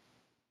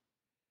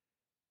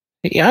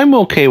 Yeah, I'm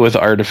okay with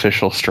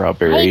artificial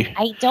strawberry.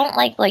 I don't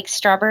like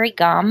strawberry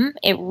gum.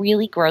 It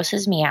really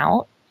grosses me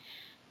out.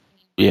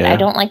 Yeah. I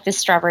don't like the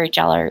strawberry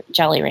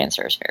Jolly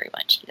Ranchers very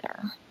much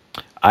either.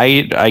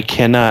 I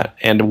cannot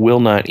and will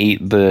not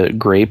eat the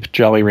grape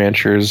Jolly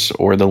Ranchers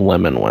or the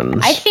lemon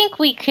ones. I think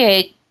we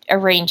could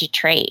arrange a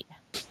trade.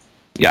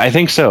 Yeah, I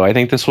think so. I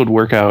think this would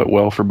work out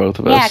well for both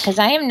of us. Yeah, because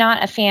I am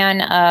not a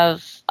fan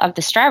of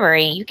the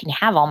strawberry. You can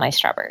have all my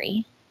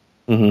strawberry.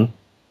 Hmm.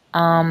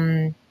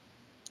 And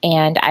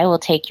I will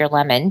take your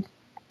lemon.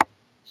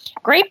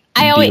 Grape.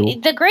 Deal.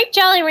 The grape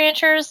Jolly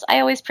Ranchers. I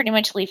always pretty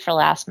much leave for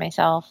last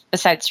myself,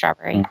 besides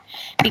strawberry,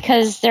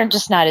 because they're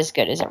just not as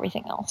good as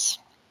everything else.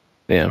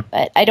 Yeah.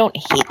 But I don't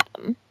hate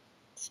them.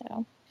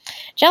 So,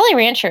 Jolly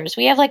Ranchers.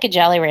 We have like a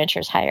Jolly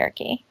Ranchers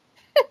hierarchy.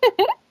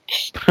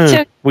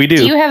 So, We do.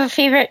 Do you have a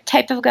favorite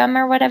type of gum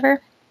or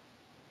whatever?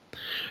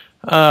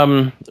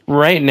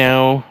 Right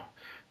now,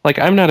 like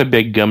I'm not a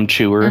big gum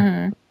chewer.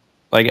 Mm-hmm.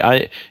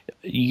 Like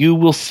you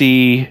will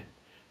see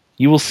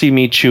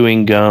me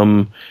chewing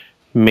gum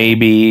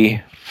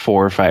maybe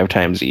 4 or 5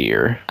 times a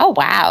year. Oh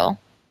wow.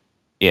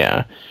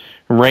 Yeah.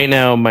 Right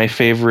now, my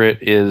favorite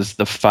is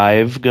the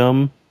 5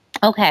 gum.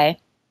 Okay.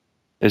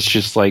 It's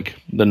just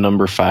like the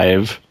number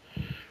 5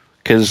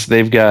 because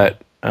they've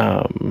got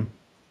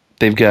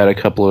a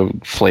couple of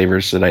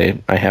flavors that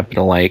I happen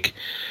to like,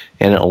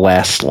 and it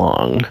lasts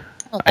long.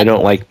 I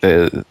don't like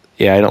the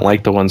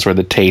ones where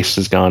the taste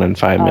is gone in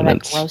 5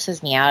 minutes. That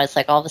grosses me out. It's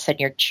like all of a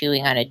sudden you're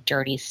chewing on a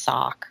dirty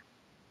sock.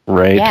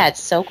 Right? Yeah,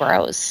 it's so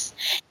gross.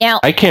 Now,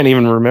 I can't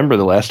even remember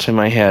the last time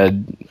I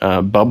had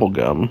bubble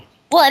gum.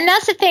 well, and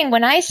that's the thing.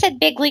 When I said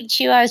Big League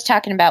Chew, I was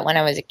talking about when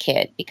I was a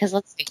kid. Because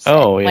let's face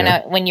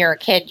it, when you're a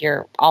kid,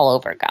 you're all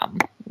over gum.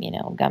 You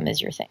know, gum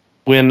is your thing.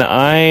 When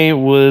I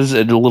was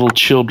a little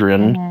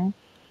children,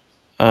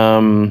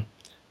 I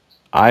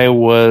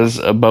was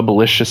a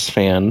Bubblicious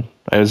fan.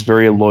 I was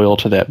very loyal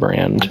to that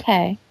brand.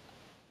 Okay.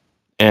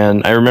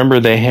 And I remember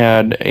they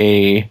had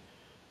I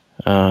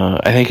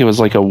think it was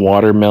like a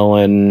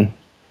watermelon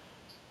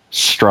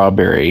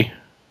strawberry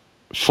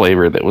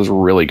flavor that was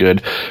really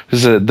good.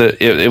 Because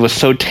it was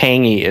so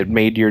tangy, it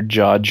made your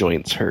jaw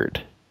joints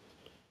hurt.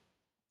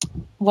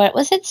 What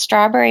was it?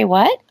 Strawberry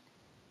what?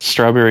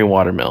 Strawberry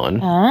watermelon.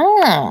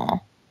 Oh.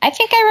 I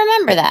think I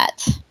remember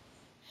that.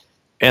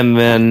 And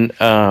then,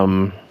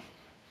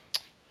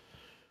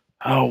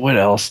 what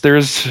else?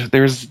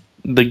 There's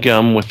the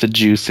gum with the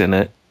juice in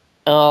it.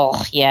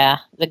 Oh, yeah.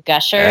 The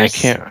Gushers. I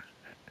can't.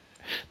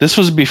 This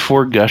was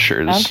before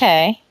Gushers.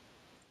 Okay.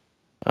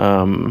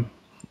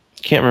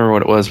 Can't remember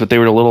what it was, but they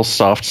were the little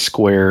soft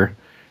square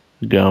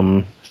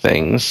gum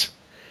things.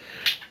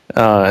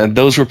 And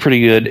those were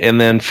pretty good. And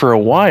then for a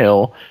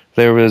while,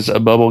 there was a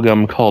bubble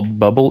gum called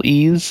Bubble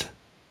Ease.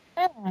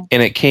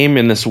 And it came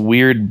in this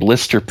weird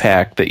blister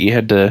pack that you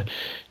had to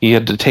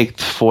take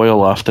the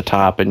foil off the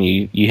top, and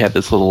you had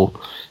this little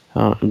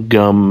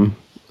gum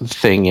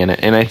thing in it.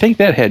 And I think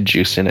that had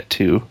juice in it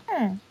too.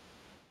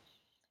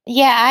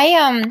 Yeah,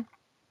 I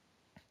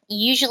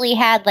usually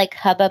had like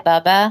Hubba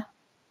Bubba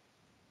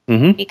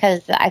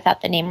because I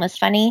thought the name was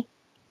funny.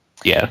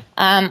 Yeah.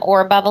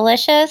 Or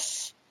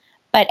Bubblicious.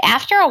 But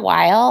after a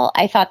while,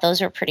 I thought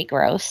those were pretty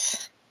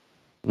gross.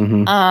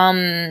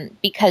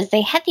 Because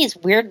they had these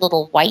weird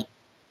little white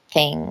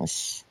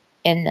things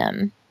in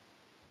them.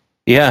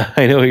 Yeah,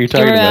 I know what you're Do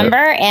you talking remember?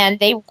 about. And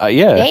they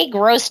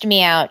grossed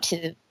me out to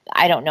the,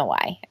 I don't know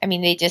why. I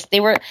mean,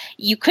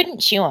 you couldn't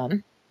chew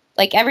them.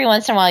 Like every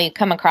once in a while you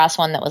come across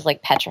one that was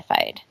like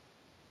petrified.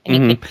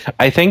 And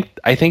I think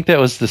that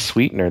was the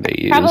sweetener they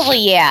used. probably,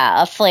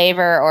 yeah, a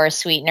flavor or a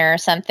sweetener or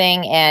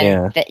something.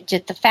 And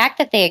just the fact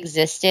that they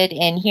existed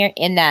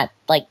in that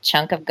like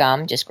chunk of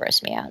gum just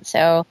grossed me out.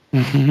 So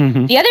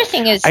the other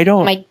thing is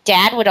my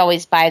dad would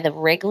always buy the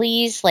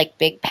Wrigley's like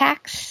big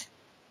packs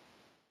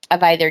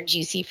of either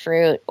Juicy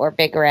Fruit or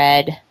Big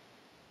Red.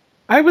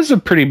 I was a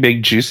pretty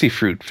big Juicy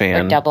Fruit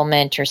fan. Or Double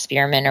Mint or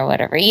Spearmint or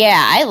whatever. Yeah,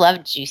 I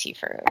loved Juicy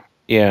Fruit.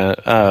 Yeah,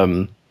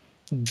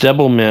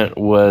 Double Mint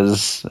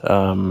was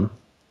that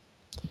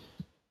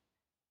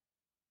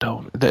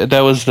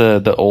was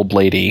the old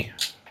lady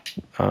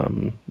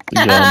gum.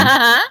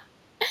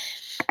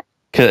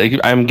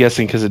 I'm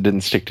guessing because it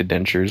didn't stick to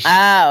dentures.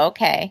 Oh,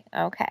 okay.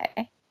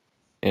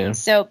 Yeah.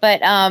 So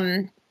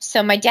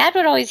my dad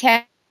would always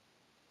have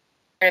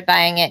started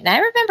buying it, and I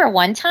remember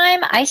one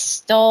time I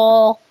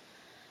stole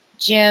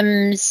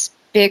Jim's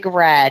Big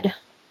Red,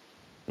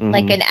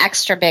 like an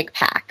extra big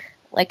pack.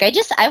 Like I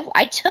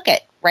took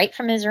it right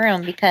from his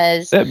room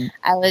because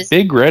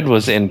Big Red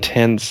was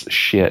intense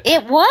shit.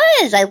 It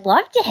was. I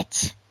loved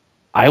it.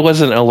 I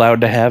wasn't allowed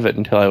to have it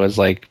until I was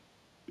like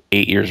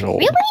 8 years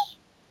old. Really?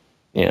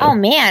 Yeah. Oh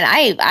man,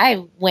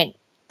 I went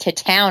to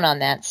town on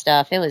that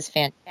stuff. It was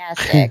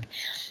fantastic.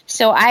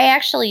 So I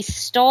actually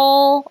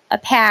stole a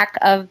pack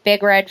of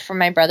Big Red from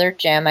my brother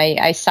Jim.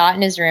 I saw it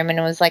in his room and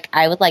was like,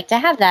 I would like to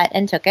have that,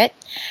 and took it.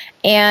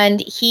 And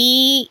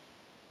he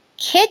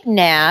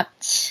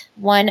kidnapped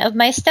one of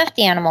my stuffed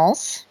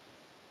animals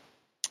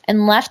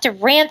and left a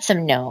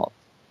ransom note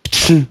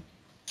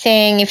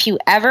saying, if you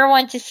ever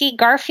want to see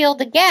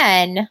Garfield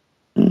again,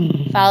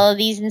 follow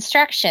these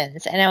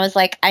instructions. And I was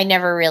like, I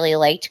never really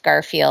liked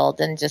Garfield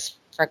and just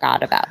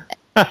forgot about it.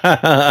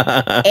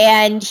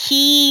 And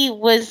he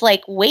was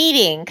like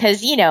waiting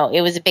because,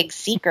 it was a big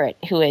secret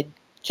who had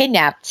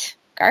kidnapped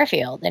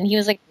Garfield. And he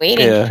was like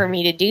waiting for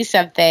me to do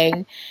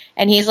something.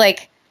 And he's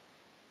like,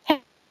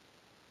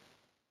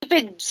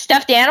 stupid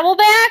stuffed animal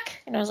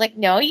back? And I was like,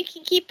 no, you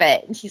can keep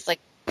it. And he's like,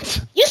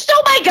 you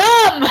stole my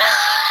gum.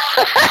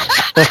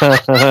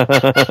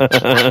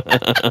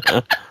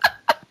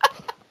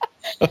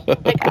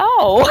 Like,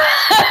 oh.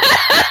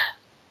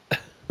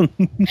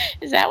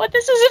 Is that what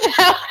this is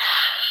about?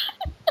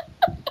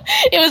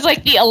 It was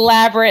like the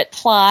elaborate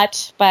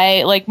plot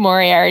by like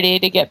Moriarty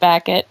to get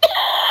back at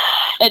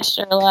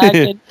Sherlock.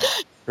 And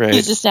Right.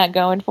 he's just not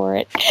going for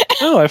it.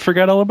 Oh, I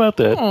forgot all about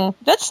that.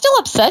 That still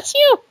upsets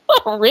you?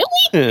 Really?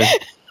 Yeah.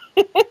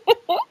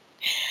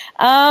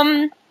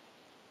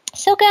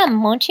 So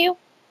gum, won't you?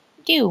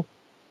 Do.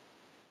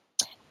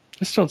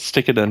 Just don't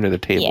stick it under the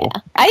table.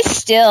 Yeah. I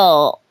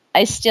still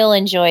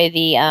enjoy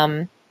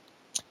the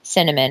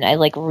cinnamon. I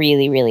like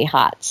really, really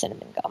hot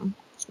cinnamon gum.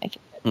 It's my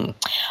favorite.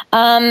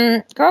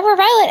 Grover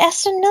Violet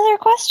asked another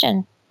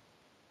question.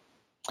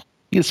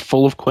 He is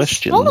full of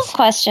questions. Full of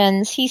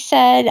questions. He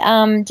said,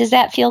 does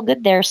that feel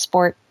good there,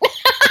 sport?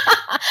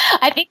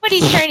 I think what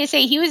he's trying to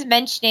say, he was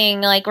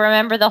mentioning, like,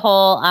 remember the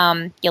whole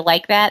you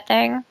like that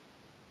thing?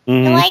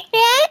 Mhm. You like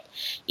that?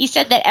 He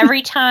said that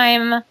every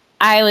time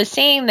I was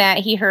saying that,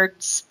 he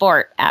heard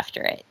sport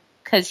after it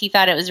because he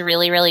thought it was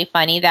really, really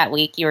funny that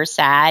week you were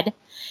sad. And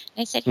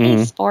I said,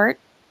 hey, sport.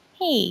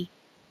 Hey,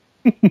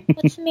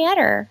 what's the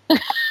matter?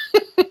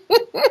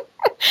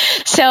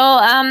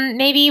 So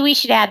maybe we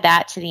should add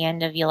that to the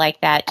end of you like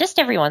that just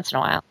every once in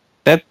a while.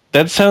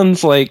 That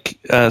sounds like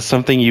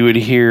something you would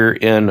hear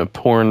in a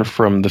porn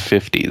from the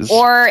 50s.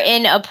 Or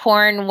in a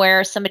porn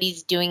where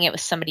somebody's doing it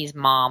with somebody's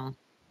mom.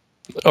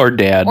 Or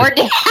dad. Or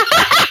dad.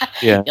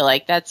 Yeah. You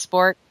like that,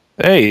 sport?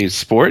 Hey,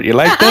 sport, you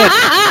like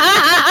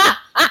that?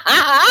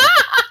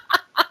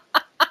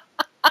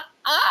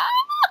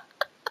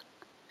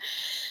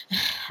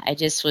 I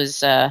just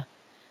was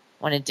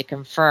wanted to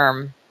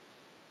confirm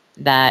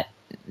that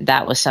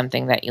that was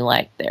something that you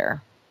liked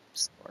there,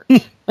 sport.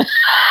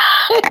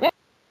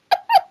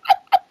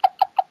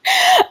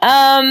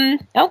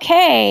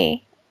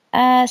 Okay.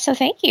 So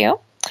thank you.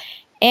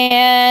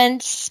 And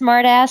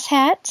smartass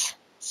hat.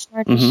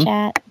 Smartass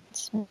hat.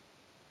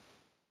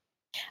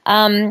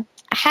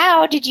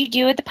 How did you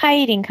do at the pie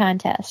eating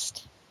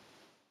contest?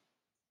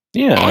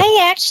 Yeah.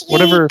 I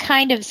actually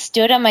kind of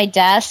stood on my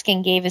desk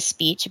and gave a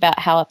speech about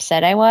how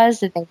upset I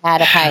was that they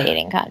had a pie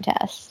eating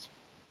contest.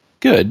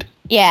 Good.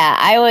 Yeah,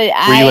 I would.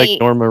 Were you like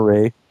Norma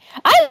Ray?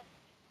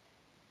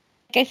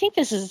 I think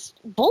this is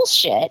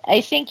bullshit.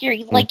 I think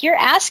you're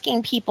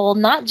asking people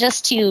not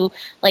just to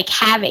like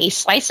have a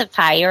slice of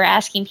pie. You're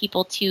asking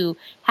people to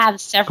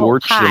have several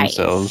Gorge pies.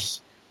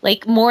 themselves.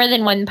 Like more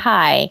than one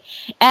pie.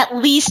 At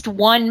least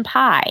one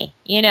pie,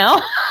 you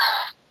know?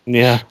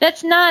 Yeah.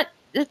 That's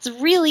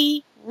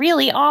really,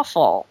 really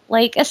awful.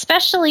 Like,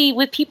 especially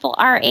with people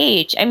our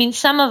age. I mean,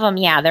 some of them,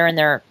 yeah, they're in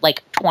their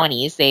like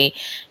 20s. They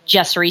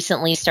just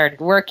recently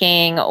started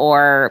working,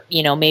 or,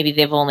 you know, maybe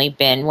they've only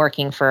been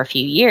working for a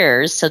few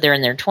years, so they're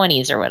in their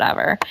 20s or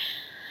whatever.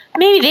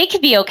 Maybe they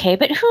could be okay,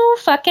 but who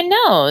fucking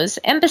knows?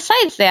 And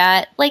besides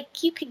that,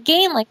 like, you could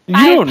gain like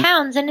 5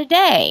 pounds in a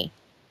day.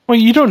 Well,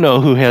 you don't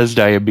know who has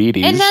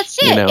diabetes. And that's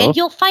it. You know? And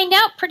you'll find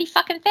out pretty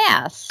fucking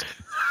fast.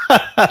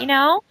 You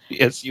know?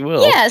 Yes, you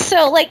will. Yeah,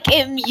 so like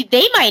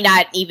they might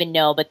not even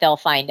know, but they'll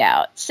find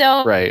out.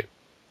 So right.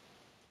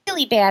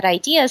 Really bad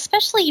idea,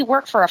 especially you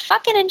work for a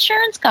fucking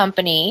insurance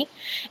company.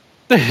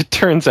 It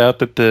turns out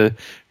that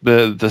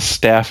the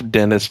staff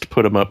dentist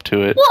put him up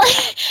to it. Well,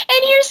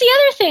 and here's the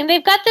other thing.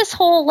 They've got this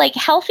whole like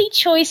healthy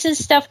choices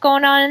stuff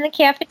going on in the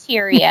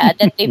cafeteria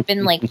that they've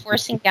been like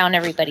forcing down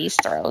everybody's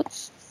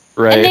throats.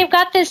 Right. And they've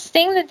got this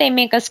thing that they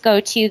make us go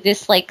to,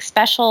 this like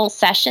special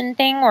session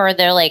thing where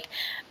they're like,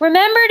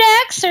 remember to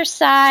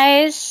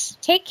exercise,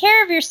 take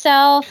care of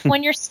yourself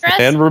when you're stressed.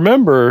 And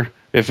remember,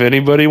 if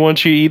anybody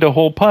wants you to eat a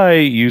whole pie,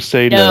 you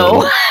say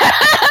no.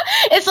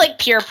 It's like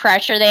peer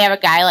pressure. They have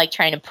a guy like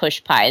trying to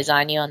push pies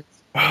on you.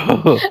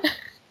 Come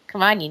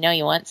on, you know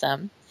you want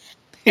some.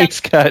 He's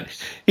got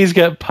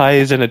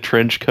pies in a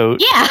trench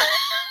coat. Yeah.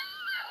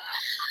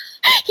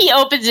 He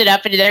opens it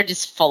up and they're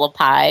just full of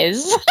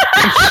pies.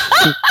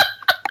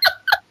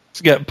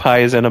 He's got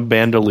pies and a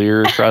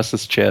bandolier across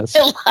his chest.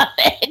 I love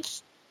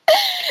it.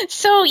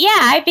 So yeah,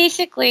 I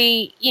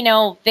basically, you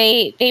know,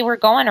 they were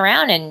going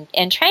around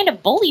and trying to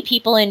bully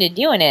people into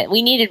doing it.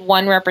 We needed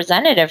one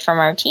representative from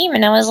our team,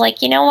 and I was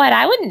like, you know what?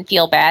 I wouldn't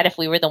feel bad if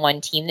we were the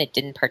one team that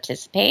didn't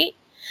participate.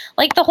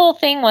 Like the whole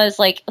thing was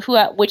like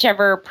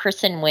whichever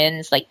person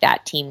wins, like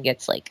that team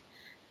gets like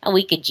a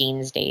week of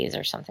jeans days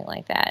or something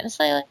like that. And it's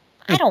like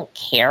I don't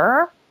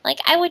care. Like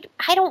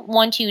I don't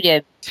want you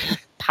to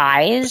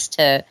pies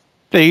to.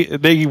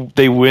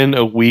 They win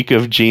a week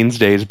of jeans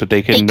days, but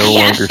they can no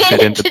longer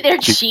fit into their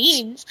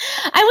jeans.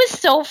 I was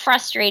so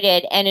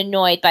frustrated and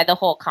annoyed by the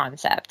whole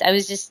concept. I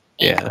was just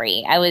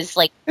angry. I was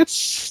like,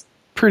 it's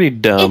pretty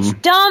dumb. It's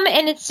dumb,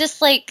 and it's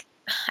just like,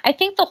 I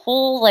think the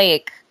whole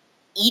like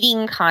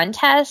eating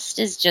contest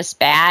is just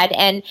bad,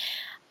 and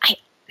I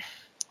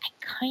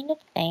kind of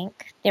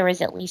think there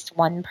was at least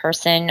one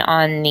person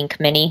on the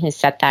committee who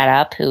set that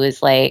up who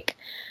was like,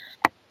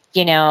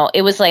 you know,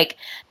 it was like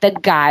the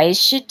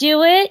guys should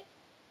do it.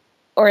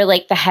 or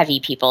like the heavy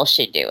people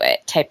should do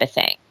it type of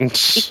thing.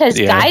 Because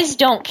Yeah. guys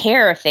don't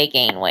care if they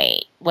gain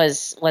weight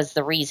was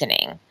the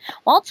reasoning.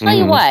 Well, I'll tell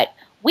you what,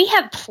 we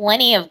have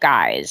plenty of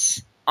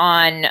guys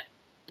on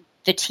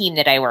the team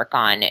that I work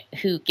on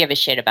who give a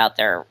shit about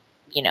their,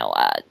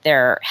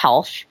 their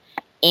health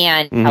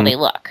and how they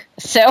look.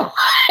 So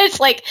it's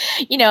like,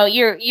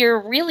 you're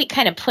really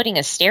kind of putting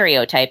a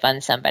stereotype on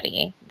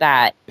somebody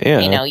that,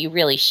 you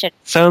really should.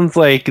 Sounds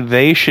like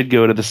they should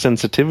go to the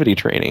sensitivity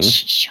training.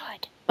 Should.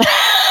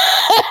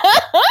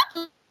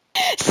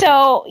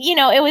 So,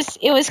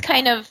 it was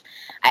kind of,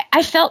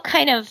 I felt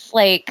kind of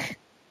like,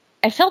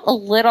 I felt a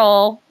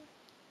little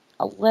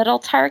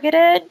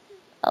targeted,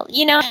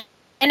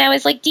 and I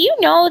was like, do you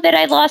know that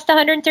I lost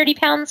 130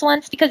 pounds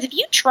once? Because if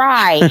you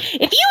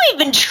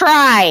even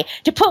try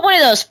to put one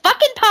of those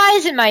fucking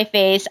pies in my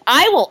face,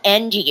 I will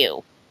end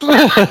you.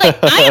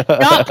 I am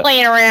not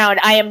playing around.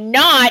 I am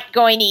not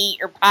going to eat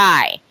your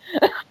pie.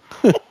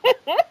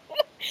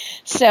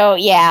 So,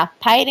 yeah,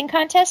 pie eating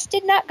contest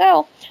did not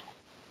go.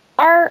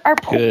 Our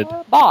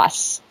poor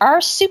boss,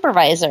 our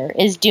supervisor,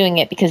 is doing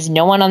it because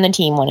no one on the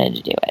team wanted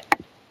to do it.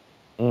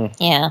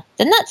 Yeah.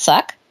 Doesn't that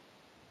suck?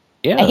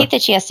 Yeah. I hate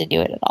that she has to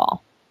do it at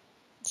all.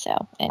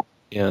 So,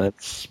 yeah,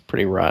 that's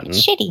pretty rotten.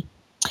 Shitty.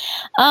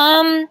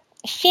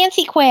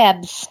 Fancy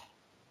Quabs.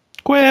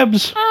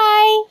 Quabs.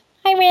 Hi,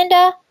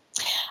 Randa.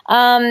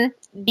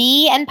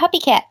 Bee and Puppy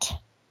Cat.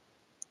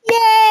 Yay!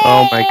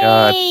 Oh my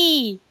god,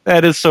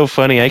 that is so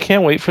funny! I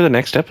can't wait for the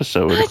next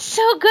episode. It's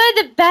so good.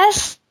 The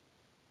best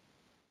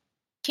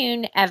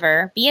tune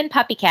ever. Bee and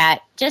Puppy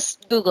Cat.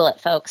 Just Google it,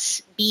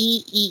 folks.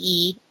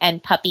 BEE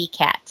and Puppy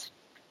Cat.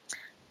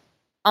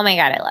 Oh my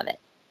god, I love it.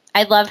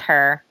 I love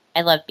her.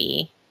 I love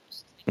Bee.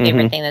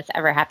 Favorite thing that's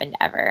ever happened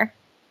ever.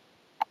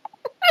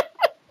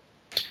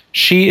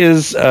 She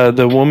is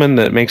the woman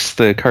that makes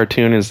the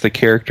cartoon is the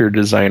character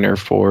designer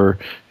for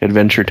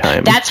Adventure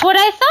Time. That's what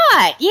I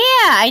thought. Yeah,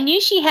 I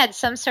knew she had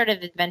some sort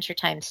of Adventure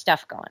Time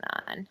stuff going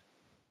on.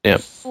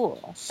 Yep.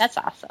 Cool. That's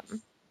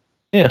awesome.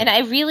 Yeah. And I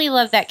really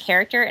love that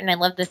character, and I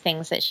love the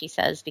things that she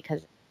says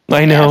because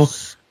I know.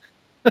 Yes.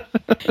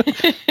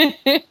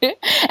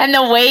 And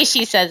the way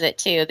she says it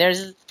too. There's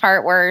this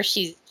part where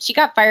she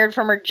got fired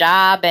from her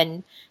job,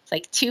 and it's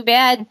like, too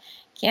bad.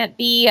 Can't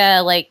be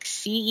like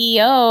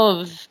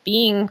CEO of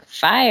being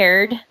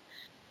fired.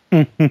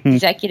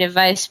 Executive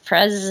Vice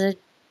President.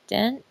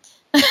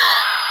 Which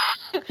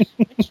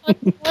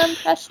one's more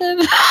impressive?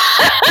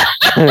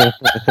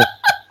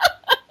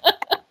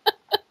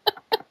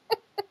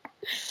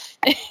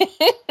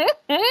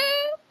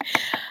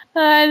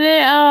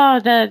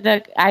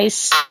 The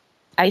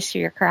ice for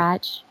your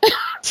crotch.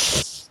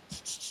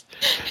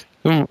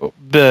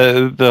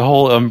 The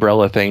whole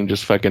umbrella thing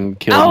just fucking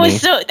killed me.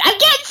 So I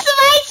get some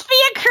ice for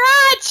your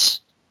crotch.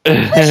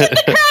 Push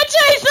the crotch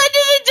ice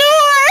under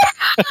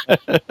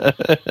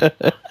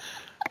the door.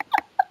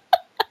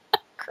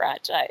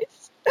 Crotch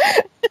ice.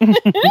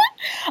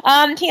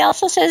 He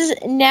also says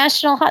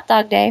National Hot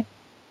Dog Day.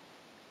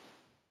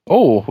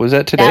 Oh, was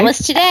that today? That was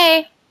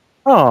today.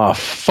 Oh,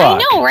 fuck.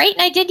 I know, right?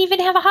 And I didn't even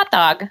have a hot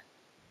dog.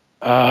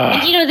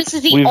 And this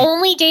is the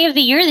only day of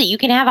the year that you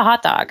can have a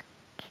hot dog.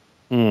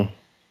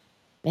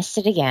 Missed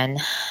it again.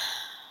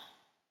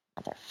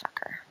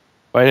 Motherfucker.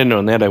 If I didn't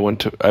know that, I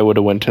would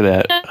have went to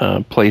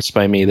that place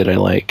by me that I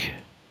like.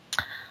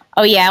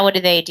 Oh yeah, what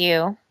do they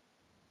do?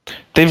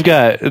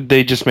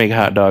 They just make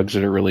hot dogs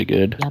that are really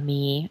good.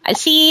 Yummy. I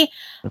see.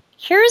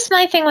 Here's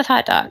my thing with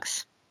hot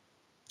dogs.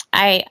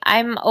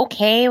 I'm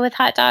okay with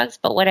hot dogs,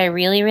 but what I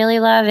really, really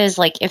love is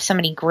like if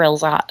somebody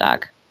grills a hot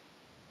dog.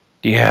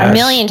 Yeah. A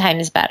million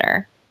times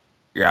better.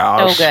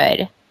 Yeah. So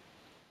good.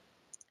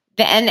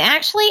 And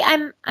actually,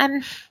 I'm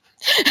I'm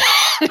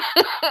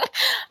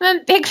a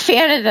big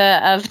fan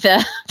of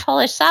the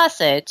Polish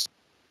sausage.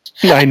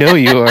 I know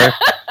you are.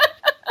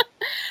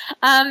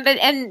 But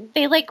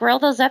they like grill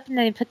those up and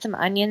then they put some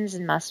onions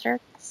and mustard.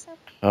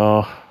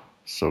 Oh,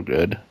 so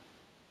good.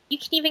 You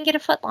can even get a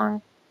foot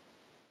long.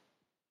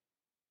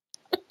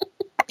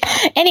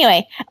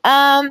 Anyway,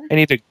 I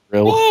need to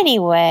grill.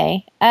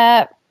 Anyway,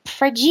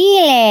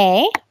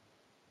 Fragile.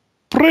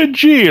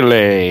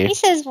 He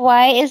says,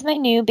 "Why is my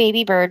new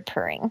baby bird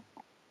purring?"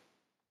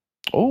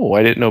 Oh,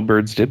 I didn't know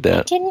birds did I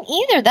that. didn't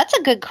either. That's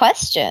a good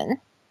question.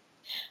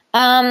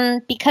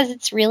 Because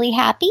it's really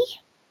happy.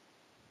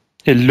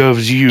 It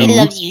loves you. It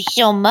loves you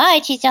so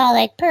much. It's all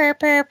like purr,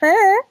 purr,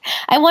 purr.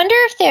 I wonder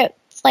if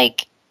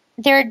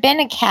there had been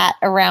a cat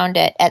around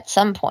it at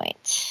some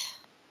point.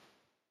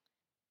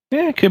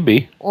 Yeah, it could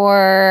be.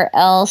 Or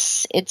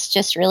else it's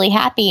just really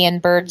happy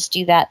and birds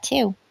do that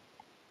too.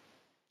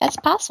 That's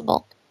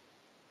possible.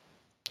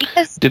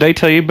 Because Did I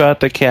tell you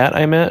about the cat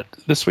I met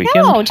this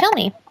weekend? no, tell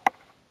me.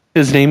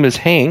 His name is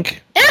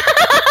Hank.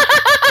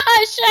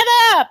 Shut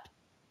up.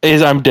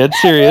 I'm dead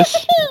serious.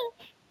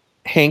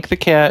 Hank the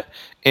cat,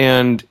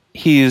 and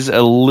he's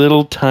a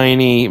little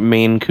tiny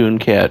Maine Coon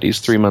cat. He's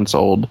 3 months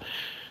old,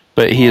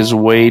 but he is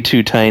way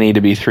too tiny to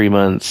be 3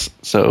 months,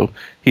 so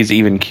he's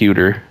even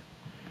cuter.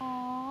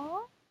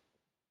 Aww.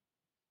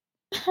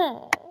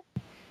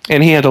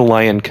 And he had a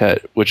lion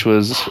cut, which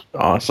was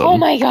awesome. Oh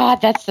my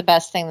God, that's the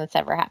best thing that's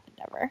ever happened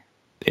ever.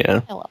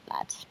 Yeah. I love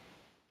that.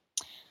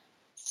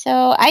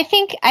 So I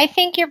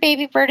think your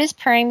baby bird is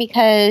purring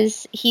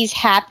because he's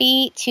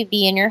happy to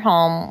be in your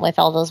home with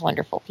all those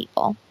wonderful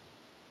people.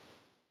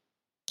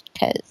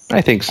 Because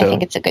I think so. I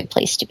think it's a good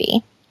place to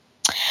be.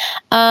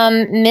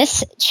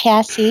 Miss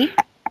Chassie,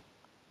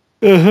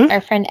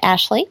 our friend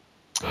Ashley.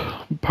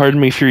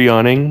 Pardon me for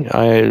yawning.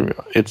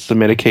 It's the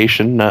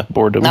medication, not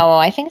boredom. No,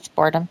 I think it's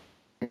boredom.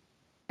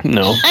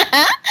 No.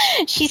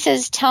 She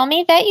says, tell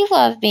me that you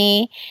love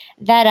me,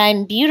 that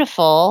I'm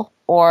beautiful,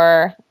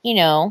 or,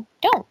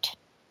 don't.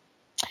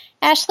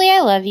 Ashley,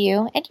 I love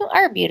you, and you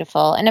are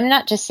beautiful. And I'm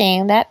not just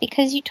saying that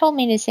because you told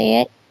me to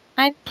say it.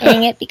 I'm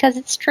saying it because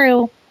it's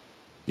true.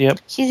 Yep.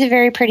 She's a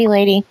very pretty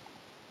lady.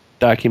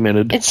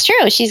 Documented. It's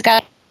true. She's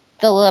got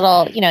the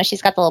little,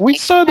 she's got the little... We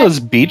saw those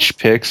beach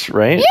pics,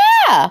 right?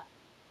 Yeah.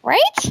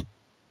 Right?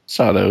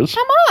 Saw those.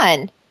 Come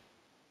on.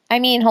 I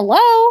mean,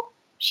 hello.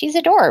 She's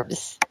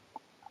adorbs.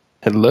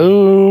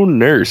 Hello,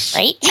 nurse.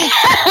 Right?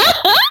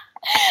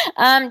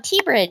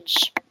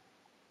 T-Bridge.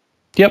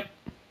 Yep.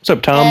 What's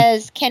up, Tom?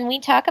 Says, can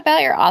we talk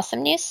about your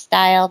awesome new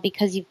style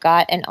because you've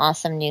got an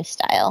awesome new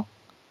style?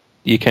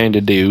 You kind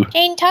of do.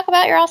 Jane, talk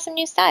about your awesome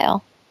new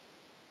style.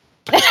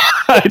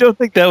 I don't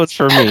think that was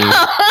for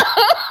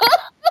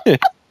me.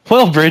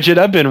 Well, Bridget,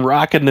 I've been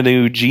rocking the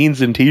new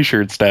jeans and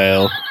t-shirt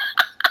style.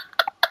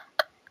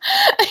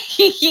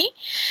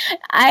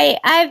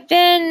 I've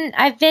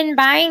been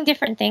buying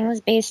different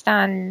things based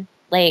on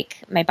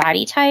like my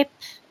body type,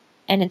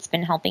 and it's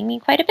been helping me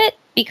quite a bit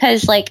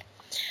because like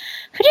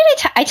who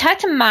did I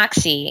talked to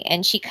Moxie,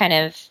 and she kind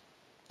of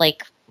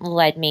like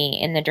led me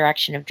in the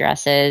direction of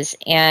dresses,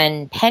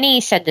 and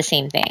Penny said the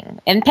same thing.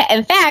 And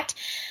in fact,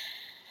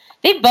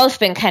 they've both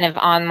been kind of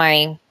on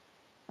my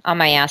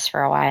ass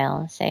for a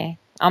while, say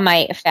on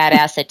my fat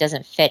ass that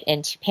doesn't fit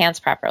into pants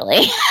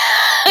properly.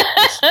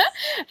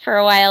 For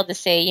a while to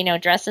say,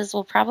 dresses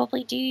will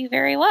probably do you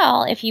very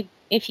well if you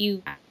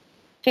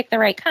pick the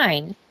right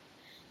kind.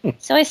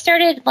 So I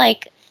started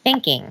like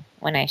thinking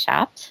when I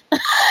shopped.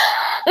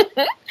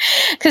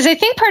 Because I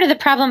think part of the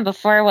problem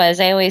before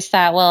was I always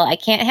thought, well, I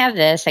can't have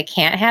this, I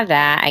can't have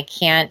that, I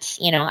can't,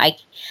 I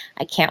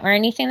can't wear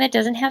anything that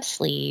doesn't have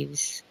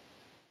sleeves.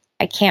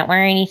 I can't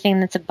wear anything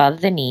that's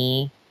above the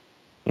knee.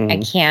 I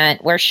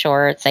can't wear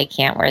shorts, I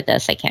can't wear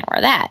this, I can't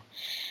wear that.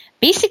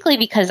 Basically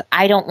because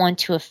I don't want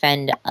to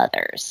offend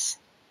others.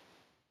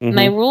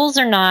 My rules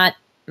are not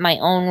my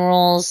own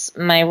rules.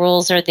 My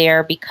rules are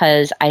there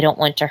because I don't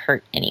want to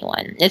hurt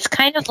anyone. It's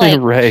kind of like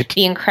right.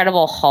 the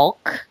Incredible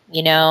Hulk,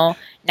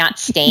 not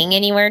staying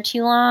anywhere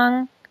too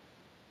long.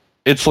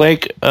 It's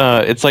like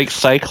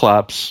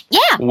Cyclops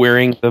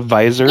wearing the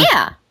visor.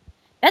 Yeah.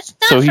 That's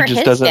not so for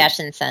his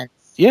fashion sense.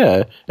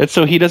 Yeah. It's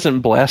so he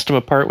doesn't blast them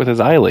apart with his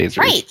eye lasers.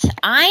 Right.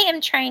 I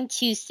am trying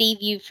to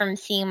save you from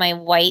seeing my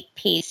white,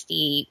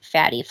 pasty,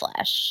 fatty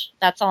flesh.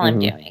 That's all I'm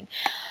doing.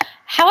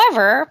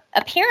 However,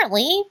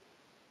 apparently,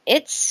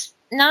 it's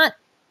not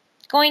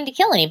going to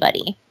kill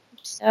anybody.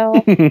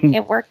 So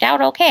it worked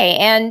out okay.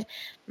 And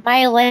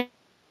my leg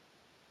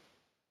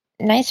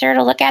nicer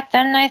to look at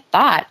than I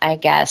thought, I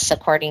guess,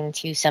 according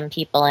to some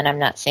people. And I'm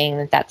not saying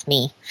that that's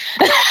me.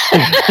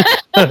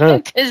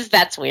 Because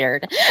that's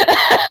weird.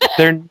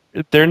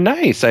 They're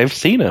nice. I've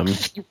seen them.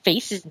 Your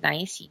face is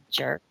nice, you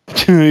jerk.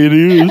 It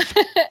is.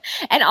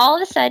 And all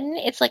of a sudden,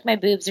 it's like my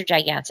boobs are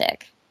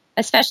gigantic,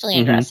 especially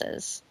in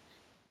dresses.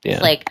 Yeah.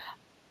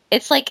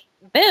 It's like,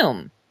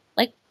 boom.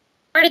 Like,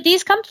 where did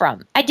these come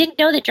from? I didn't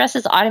know that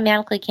dresses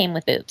automatically came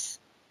with boobs.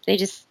 They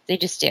just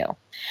do.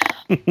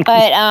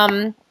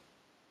 But,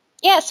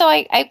 yeah, so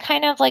I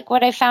kind of like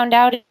what I found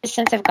out is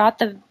since I've got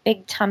the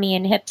big tummy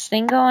and hips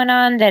thing going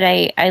on, that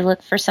I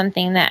look for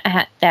something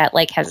that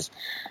like has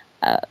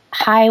a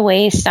high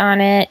waist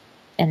on it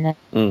and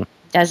that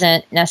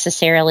doesn't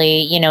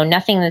necessarily,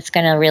 nothing that's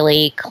going to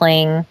really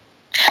cling.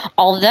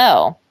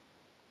 Although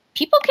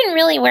people can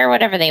really wear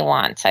whatever they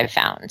want, I've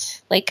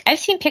found. Like I've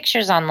seen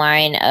pictures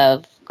online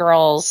of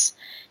girls,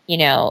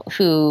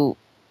 who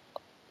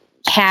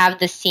have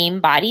the same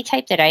body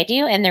type that I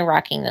do, and they're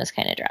rocking those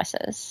kind of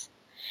dresses.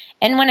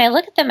 And when I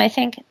look at them, I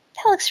think,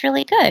 that looks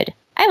really good.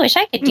 I wish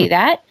I could do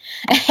that.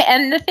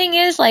 And the thing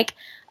is, like,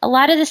 a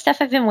lot of the stuff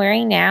I've been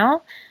wearing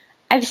now,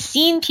 I've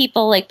seen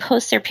people, like,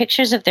 post their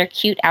pictures of their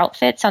cute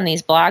outfits on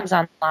these blogs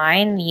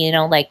online,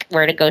 like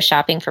where to go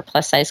shopping for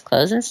plus-size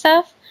clothes and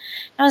stuff.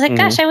 And I was like,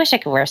 gosh, I wish I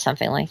could wear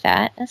something like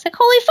that. And it's like,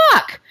 holy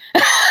fuck!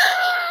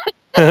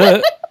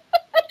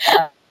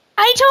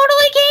 I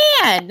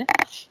totally can!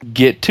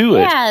 Get to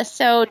it. Yeah,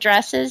 so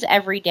dresses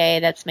every day,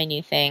 that's my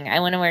new thing.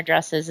 I want to wear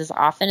dresses as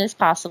often as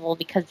possible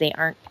because they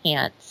aren't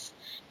pants.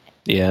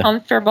 Yeah.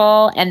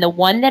 Comfortable, and the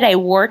one that I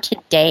wore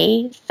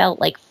today felt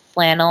like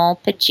flannel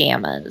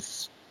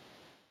pajamas.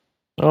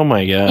 Oh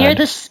my god.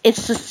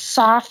 It's the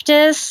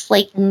softest,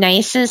 like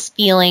nicest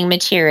feeling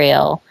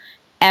material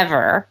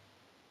ever.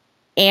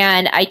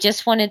 And I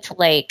just wanted to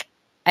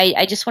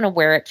I just want to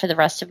wear it for the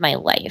rest of my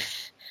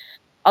life.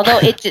 Although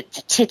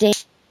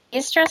today's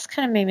dress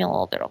kind of made me a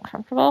little bit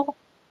uncomfortable.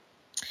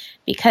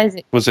 because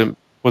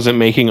Was it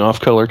making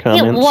off-color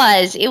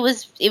comments? it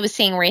was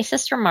saying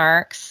racist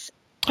remarks,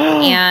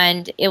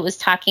 and it was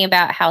talking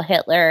about how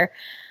Hitler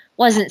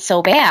wasn't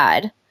so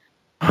bad.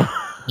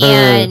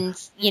 And,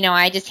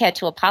 I just had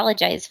to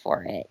apologize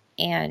for it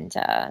and,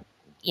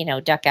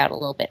 duck out a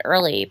little bit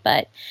early.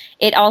 But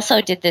it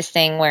also did this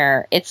thing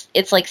where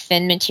it's like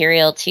thin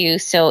material too.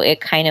 So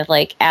it kind of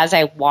like, as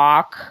I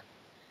walk,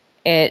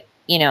 it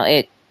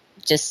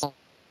just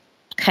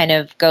kind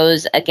of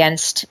goes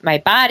against my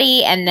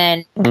body. And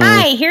then,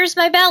 hi, here's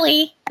my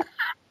belly.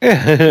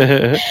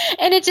 And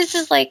it just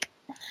is like,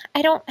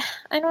 I don't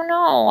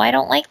know. I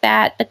don't like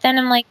that. But then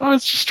I'm like, oh,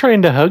 it's just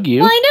trying to hug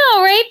you. well, I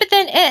know, right? But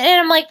then, and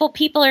I'm like, well,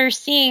 people are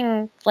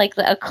seeing like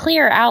a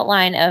clear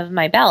outline of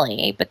my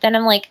belly. But then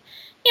I'm like,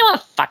 you know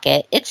what? Fuck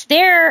it. It's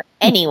there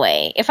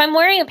anyway. If I'm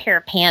wearing a pair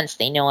of pants,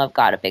 they know I've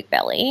got a big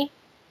belly.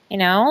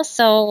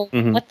 So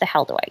what the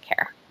hell do I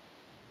care?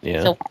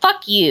 Yeah. So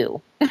fuck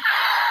you.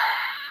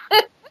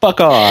 Fuck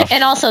off.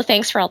 And also,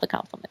 thanks for all the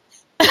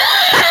compliments.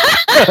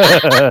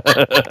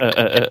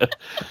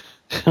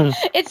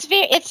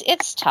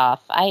 It's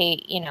tough.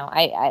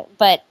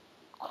 But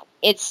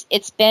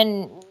it's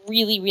been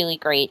really, really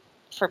great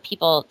for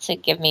people to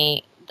give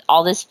me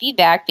all this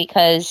feedback,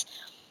 because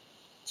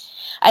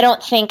I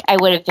don't think I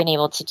would have been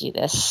able to do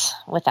this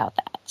without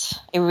that.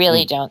 I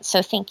really don't.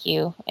 So thank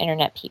you,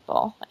 internet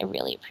people. I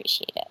really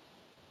appreciate it.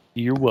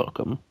 You're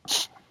welcome.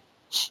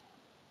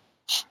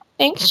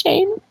 Thanks,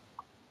 Shane.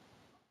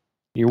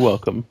 You're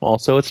welcome.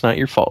 Also, it's not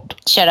your fault.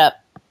 Shut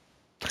up.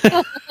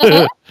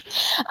 The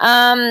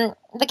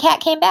cat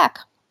came back.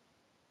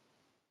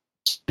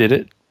 Did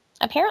it?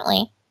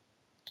 Apparently.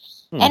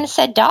 And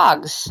said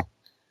dogs.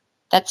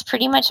 That's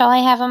pretty much all I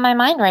have on my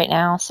mind right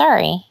now.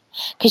 Sorry.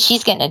 Because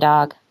she's getting a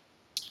dog.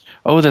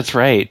 Oh, that's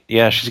right.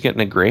 Yeah, she's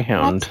getting a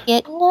greyhound. That's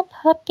getting a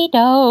puppy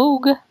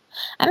dog.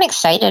 I'm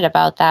excited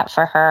about that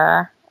for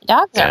her.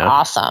 Dogs are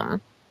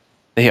awesome.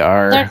 They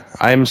are.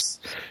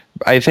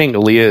 I think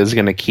Leah is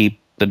going to keep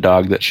the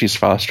dog that she's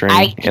fostering.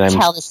 I could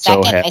tell the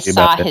second I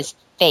saw his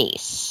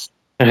face.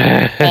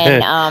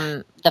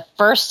 And the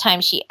first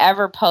time she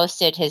ever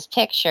posted his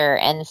picture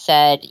and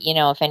said,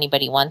 if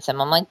anybody wants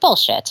him, I'm like,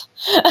 bullshit.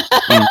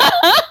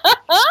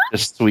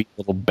 This sweet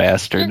little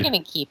bastard. You're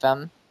going to keep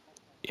him.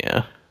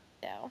 Yeah.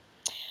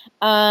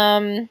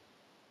 So,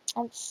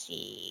 let's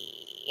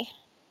see.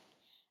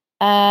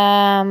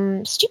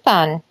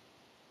 Stupon.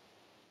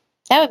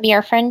 That would be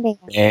our friend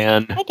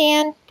Dan. Hi,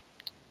 Dan.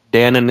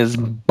 Dan and his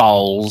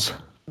balls.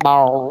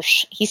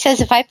 He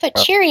says, if I put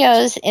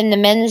Cheerios in the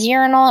men's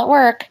urinal at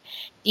work,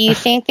 do you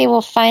think they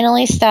will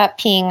finally stop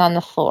peeing on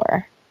the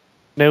floor?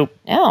 Nope.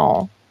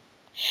 No.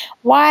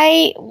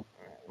 Why are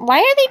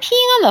they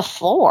peeing on the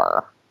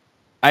floor?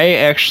 I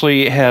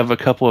actually have a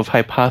couple of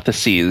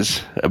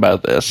hypotheses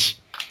about this.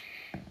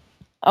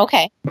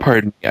 Okay.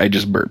 Pardon me, I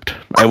just burped.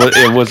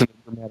 It wasn't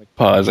a dramatic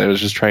pause. I was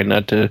just trying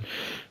not to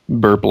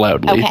burp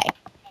loudly.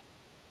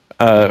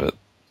 Okay.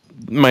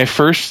 My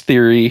first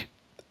theory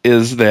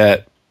is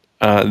that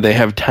they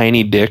have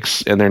tiny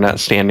dicks and they're not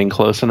standing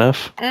close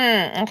enough.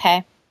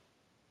 Okay.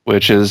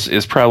 Which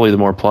is probably the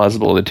more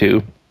plausible of the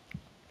two.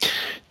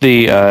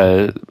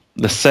 The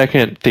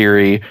second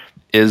theory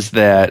is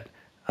that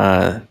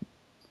a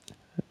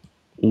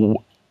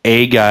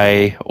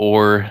guy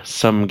or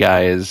some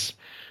guys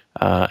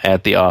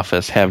at the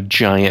office have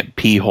giant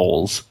pee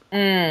holes.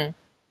 Where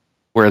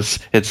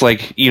it's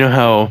like, you know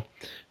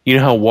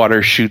how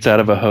water shoots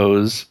out of a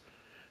hose,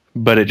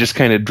 but it just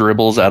kind of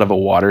dribbles out of a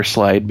water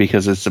slide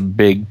because it's a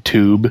big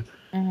tube.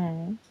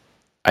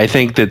 I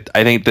think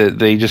that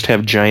they just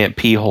have giant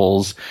pee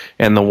holes,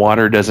 and the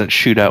water doesn't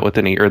shoot out with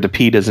any, or the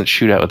pee doesn't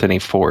shoot out with any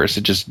force.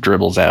 It just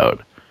dribbles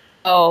out.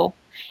 Oh,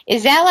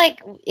 isn't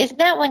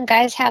that when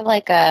guys have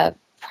like a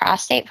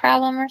prostate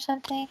problem or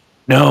something?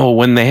 No,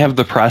 when they have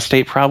the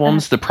prostate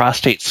problems, the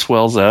prostate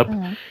swells up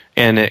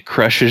and it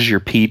crushes your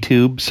pee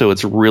tube, so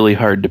it's really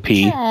hard to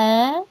pee.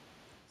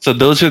 So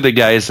those are the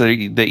guys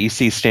that you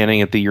see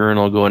standing at the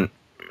urinal going,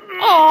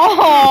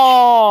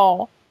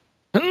 oh,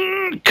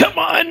 come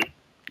on.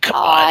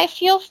 I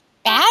feel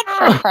bad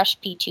for a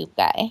crushed pee tube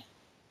guy.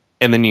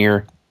 And then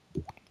you're,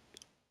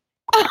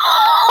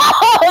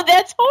 oh,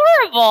 that's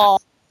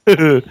horrible.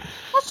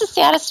 That's the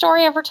saddest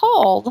story ever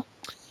told.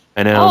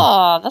 I know.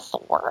 Oh, that's the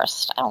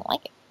worst. I don't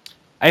like it.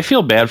 I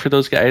feel bad for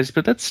those guys,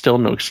 but that's still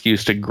no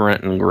excuse to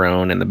grunt and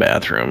groan in the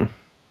bathroom.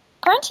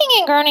 Grunting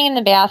and groaning in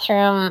the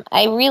bathroom,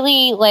 I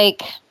really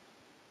like.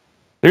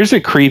 There's a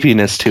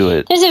creepiness to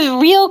it. There's a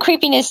real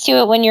creepiness to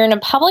it when you're in a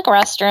public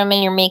restroom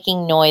and you're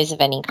making noise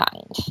of any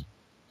kind.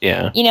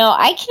 Yeah.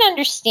 I can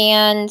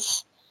understand,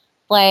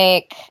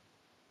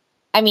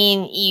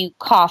 you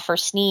cough or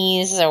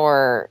sneeze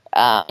or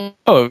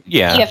oh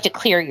yeah, you have to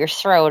clear your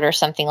throat or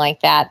something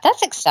like that.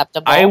 That's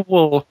acceptable.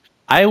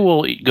 I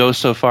will go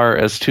so far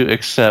as to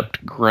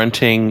accept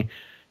grunting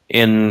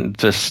in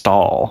the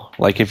stall.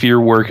 Like if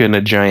you're working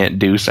a giant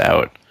deuce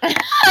out.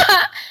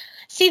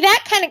 See,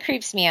 that kind of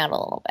creeps me out a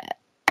little bit.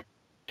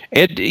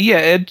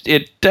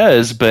 It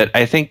does, but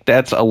I think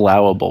that's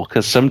allowable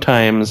because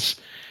sometimes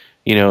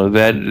You know,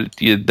 that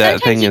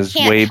Sometimes thing you is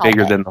can't way help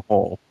bigger it. than the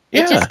hole.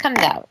 It just comes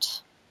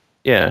out.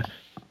 Yeah.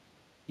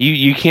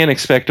 You can't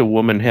expect a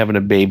woman having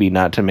a baby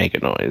not to make a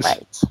noise.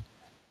 Right.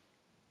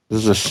 This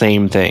is the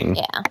same thing.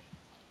 Yeah.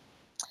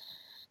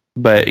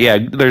 But yeah,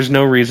 there's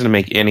no reason to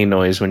make any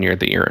noise when you're at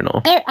the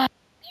urinal.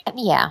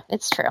 Yeah,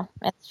 it's true.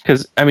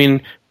 Because I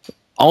mean,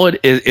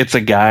 it's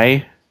a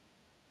guy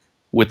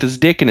with his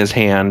dick in his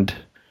hand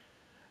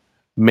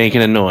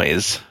making a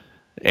noise,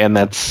 and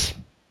that's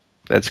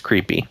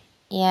creepy.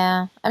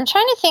 Yeah. I'm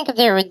trying to think if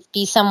there would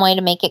be some way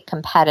to make it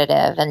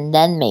competitive, and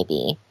then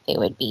maybe they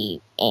would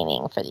be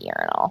aiming for the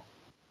urinal.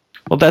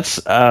 Well,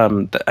 that's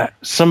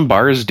some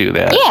bars do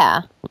that.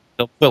 Yeah.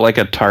 They'll put like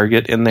a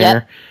target in there.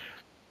 Yep.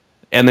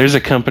 And there's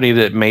a company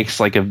that makes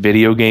like a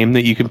video game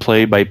that you can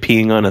play by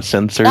peeing on a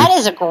sensor. That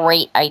is a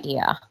great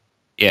idea.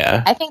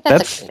 Yeah. I think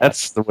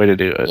that's the way to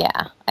do it.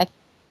 Yeah.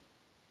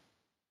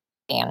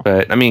 Damn.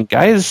 But I mean,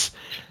 guys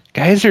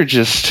are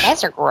just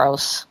Guys are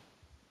gross.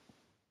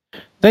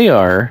 they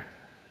are.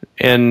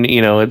 And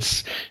you know,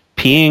 it's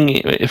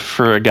peeing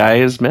for a guy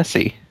is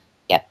messy.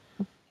 Yep.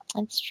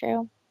 That's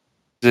true.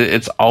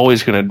 It's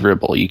always going to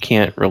dribble. You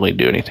can't really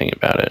do anything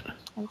about it.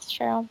 That's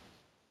true.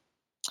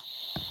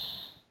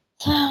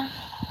 Pants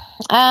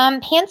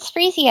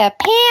Freesia.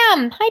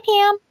 Pam! Hi,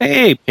 Pam.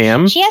 Hey,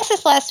 Pam. She asked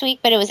this last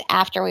week, but it was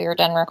after we were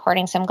done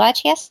recording, so I'm glad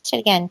she asked it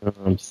again.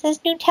 She says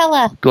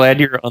Nutella.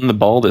 Glad you're on the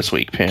ball this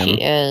week, Pam. She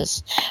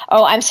is.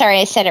 Oh, I'm sorry,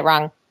 I said it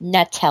wrong.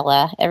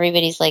 Nutella.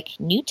 Everybody's like,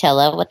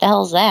 Nutella? What the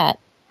hell's that?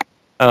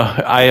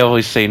 I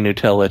always say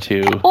Nutella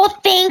too. Well,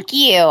 thank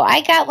you. I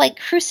got like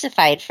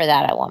crucified for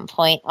that at one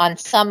point on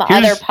some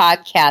other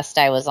podcast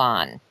I was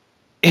on.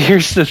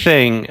 Here's the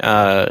thing,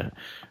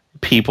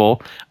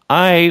 people.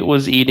 I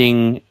was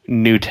eating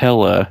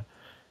Nutella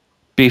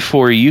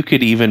before you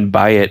could even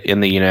buy it in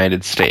the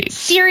United States.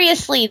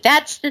 Seriously,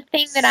 that's the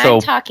thing that So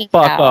I'm talking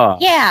fuck about.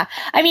 off. Yeah.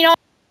 I mean, all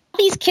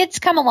these kids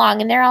come along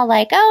and they're all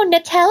like, oh,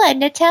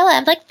 Nutella.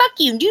 I'm like, fuck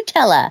you,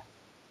 Nutella.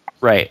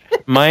 Right.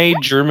 My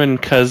German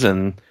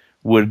cousin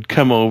would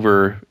come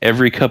over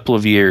every couple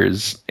of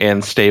years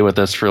and stay with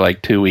us for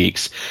like 2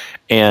 weeks.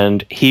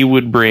 And he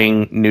would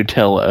bring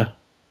Nutella.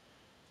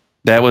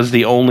 That was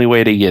the only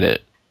way to get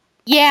it.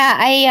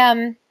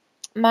 Yeah,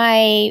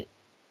 my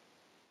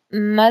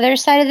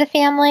mother's side of the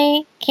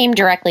family came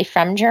directly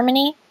from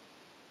Germany.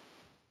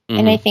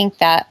 And I think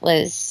that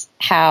was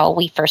how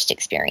we first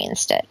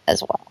experienced it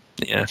as well.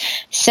 Yeah.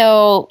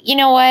 So, you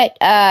know what?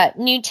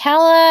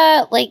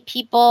 Nutella, like,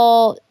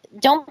 people,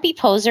 don't be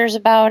posers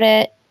about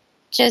it.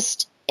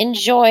 Just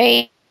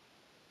enjoy.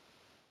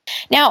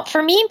 Now,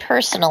 for me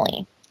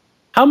personally.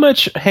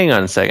 Hang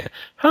on a second.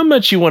 How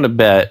much you want to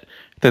bet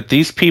that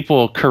these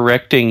people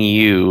correcting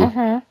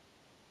you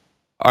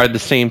are the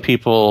same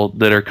people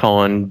that are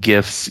calling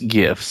gifts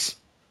gifts?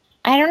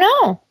 I don't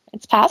know.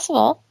 It's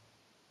possible.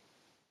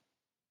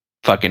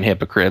 Fucking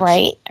hypocrites.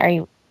 Right? Are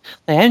you?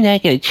 I'm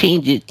not going to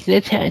change it because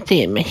that's how I say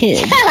it in my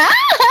head.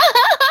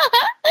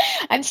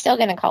 I'm still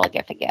going to call a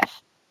GIF a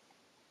GIF.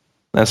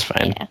 That's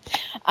fine.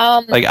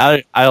 Yeah. Like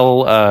I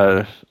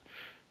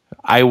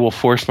will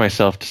force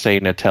myself to say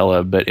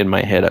Nutella, but in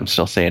my head I'm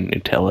still saying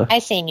Nutella. I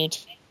say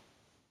Nutella.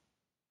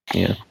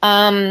 Yeah.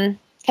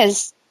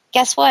 Because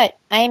guess what?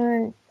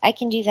 I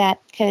can do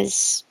that.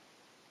 Because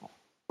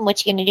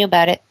what you gonna do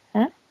about it?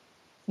 Huh?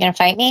 You gonna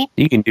fight me?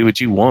 You can do what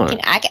you want.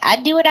 I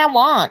do what I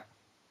want,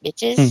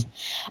 bitches.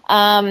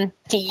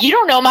 You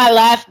don't know my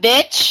life,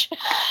 bitch.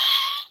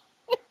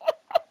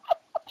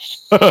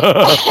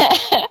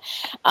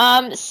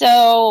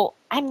 So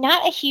I'm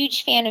not a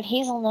huge fan of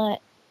hazelnut.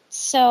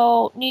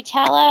 So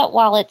Nutella,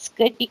 while it's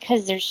good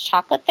because there's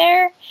chocolate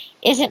there,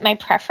 isn't my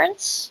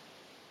preference.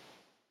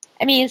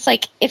 I mean, it's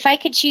like if I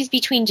could choose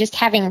between just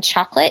having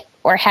chocolate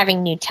or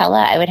having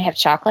Nutella, I would have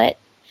chocolate.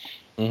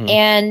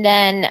 And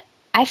then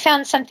I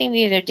found something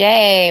the other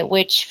day,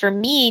 which for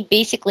me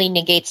basically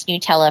negates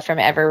Nutella from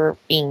ever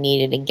being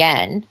needed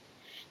again.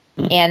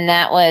 And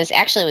that was,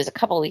 actually it was a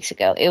couple of weeks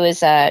ago. It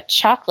was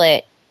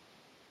chocolate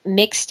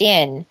mixed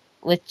in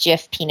with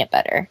Jif peanut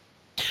butter.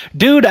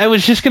 Dude, I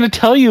was just going to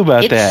tell you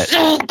about that. It's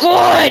so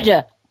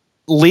good!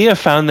 Leah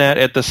found that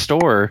at the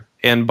store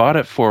and bought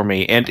it for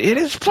me, and it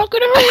is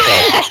fucking amazing.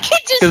 I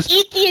could just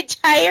eat the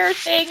entire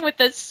thing with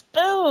a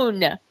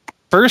spoon.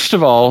 First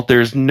of all,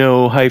 there's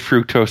no high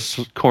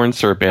fructose corn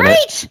syrup in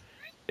it.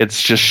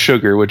 It's just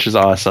sugar, which is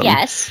awesome.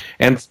 Yes.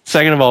 And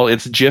second of all,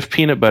 it's Jif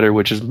peanut butter,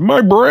 which is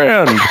my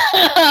brand.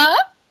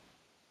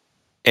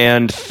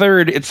 And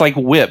third, it's like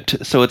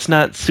whipped, so it's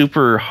not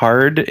super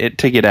hard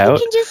to get out.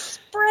 You can just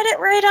spread it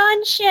right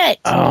on shit.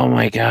 Oh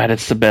my god,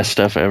 it's the best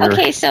stuff ever.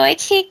 Okay, so I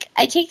take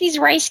these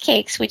rice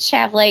cakes, which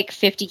have like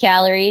 50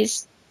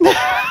 calories.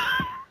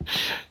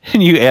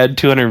 And you add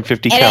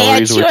 250 And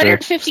calories. I add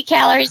 250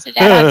 calories of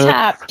that on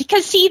top.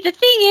 Because, see, the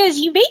thing is,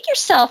 you make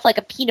yourself like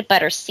a peanut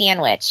butter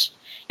sandwich.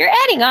 You're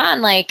adding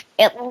on like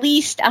at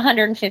least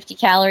 150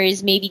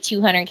 calories, maybe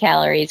 200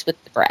 calories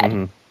with the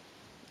bread.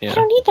 Yeah. I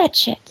don't need that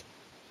shit.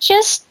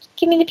 Just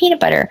give me the peanut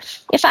butter.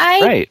 If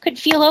I could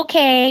feel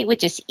okay with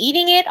just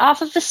eating it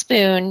off of a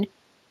spoon,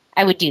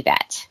 I would do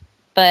that.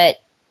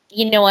 But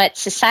you know what?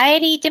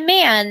 Society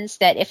demands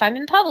that if I'm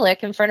in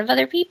public in front of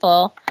other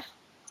people,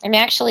 I'm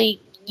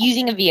actually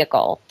using a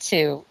vehicle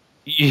to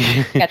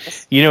get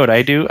this. You know what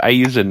I do? I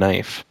use a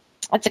knife.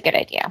 That's a good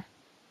idea.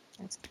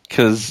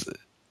 Because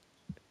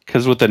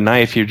with a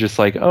knife, you're just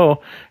like,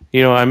 oh,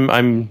 you know,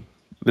 I'm.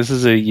 This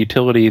is a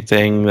utility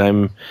thing.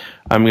 I'm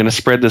going to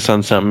spread this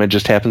on something. It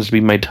just happens to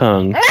be my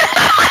tongue.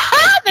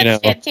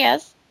 That's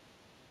fantastic.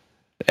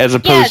 As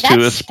opposed to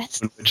a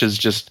spoon, which is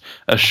just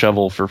a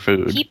shovel for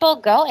food. People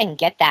go and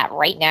get that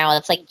right now.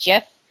 It's like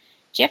Jif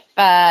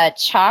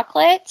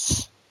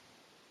chocolate.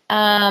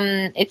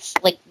 It's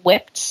like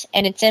whipped,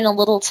 and it's in a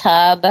little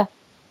tub.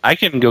 I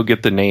can go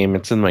get the name.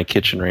 It's in my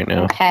kitchen right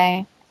now.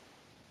 Okay.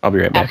 I'll be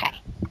right back.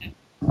 Okay.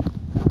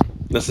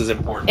 This is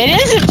important. It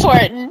is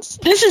important.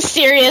 This is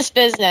serious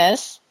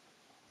business.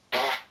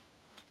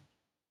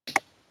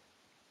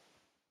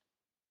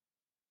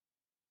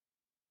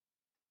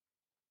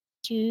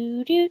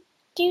 Do do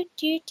do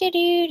do do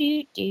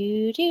do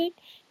do do.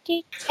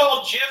 It's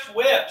called Jif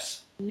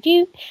Whips.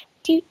 Do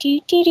do do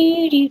do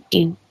do do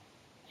do.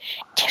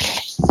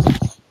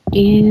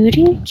 Do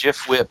do.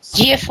 Jif Whips.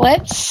 Jif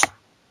Whips.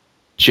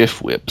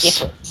 Jif Whips.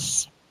 Jif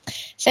Whips.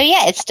 So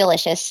yeah, it's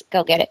delicious.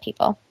 Go get it,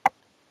 people.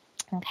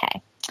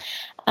 Okay.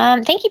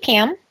 Thank you,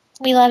 Pam.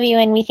 We love you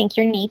and we think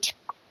you're neat.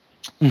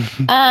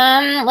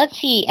 Let's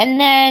see. And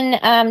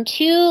then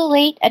Too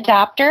Late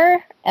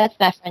Adopter. That's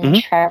my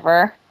friend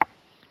Trevor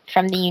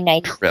from the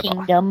United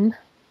Kingdom.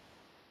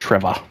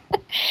 Trevor.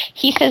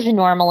 He says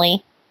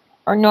normally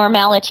or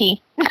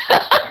normality.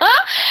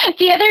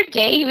 The other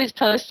day he was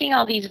posting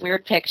all these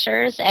weird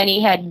pictures and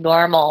he had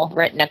normal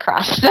written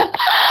across them.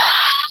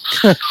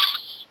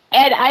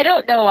 And I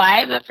don't know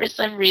why, but for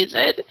some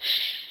reason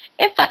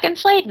it fucking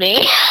slayed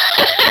me.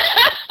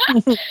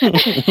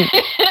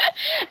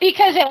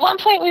 Because at one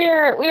point we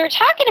were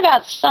talking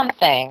about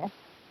something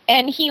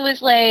and he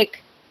was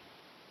like,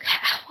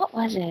 what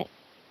was it?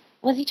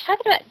 Was he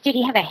talking about, did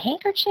he have a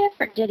handkerchief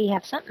or did he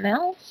have something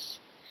else?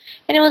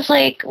 And it was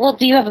like, well,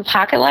 do you have a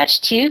pocket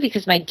watch too?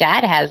 Because my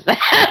dad has that.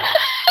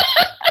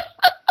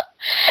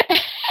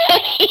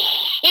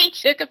 He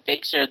took a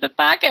picture of the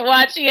pocket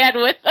watch he had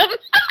with him.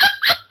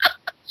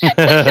 He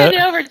sent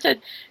it over to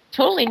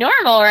Totally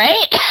Normal,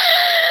 right?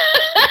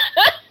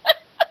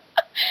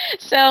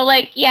 So,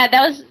 like, yeah,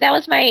 that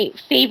was my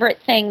favorite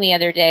thing the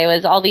other day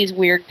was all these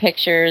weird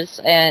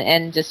pictures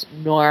and just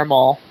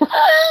normal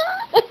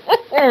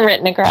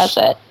written across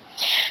it.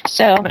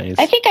 So nice.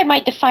 I think I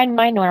might define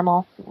my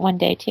normal one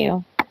day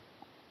too.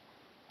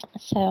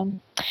 So,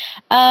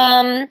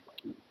 so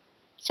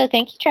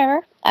thank you,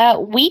 Trevor.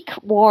 Weak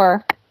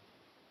War.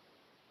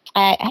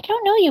 I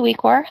don't know you,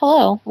 Weak War.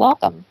 Hello,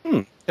 welcome.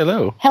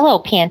 Hello. Hello,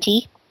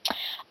 Panty.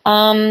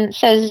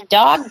 Says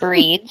dog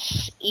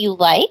breeds you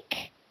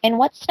like, and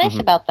what's nice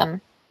about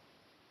them?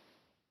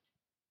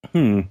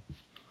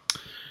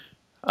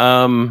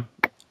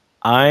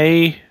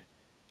 I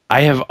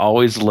have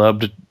always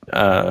loved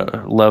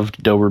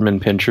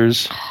Doberman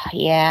Pinschers.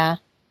 Yeah.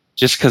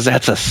 Just because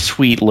that's a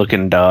sweet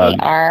looking dog.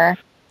 They are.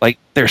 Like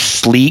they're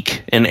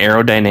sleek and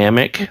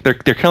aerodynamic. They're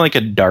kind of like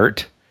a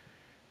dart,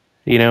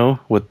 you know,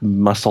 with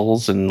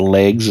muscles and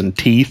legs and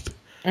teeth.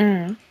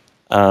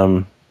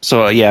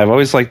 So yeah, I've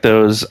always liked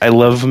those. I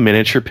love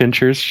miniature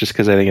pinschers just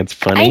because I think it's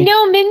funny. I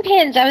know min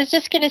pins. I was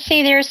just gonna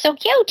say they're so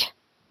cute.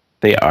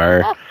 They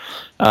are.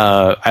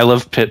 I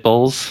love pit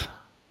bulls,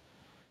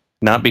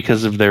 not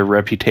because of their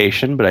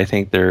reputation, but I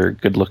think they're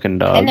good-looking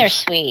dogs. And they're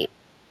sweet.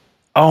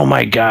 Oh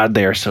my god,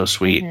 they are so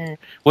sweet.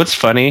 What's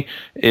funny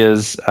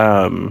is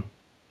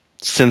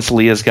since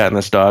Leah's gotten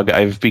this dog,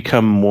 I've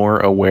become more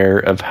aware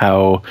of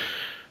how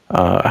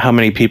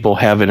many people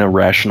have an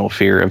irrational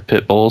fear of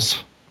pit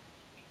bulls.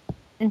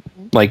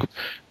 Like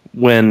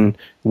when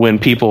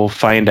people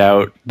find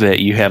out that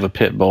you have a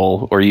pit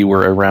bull or you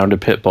were around a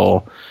pit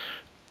bull,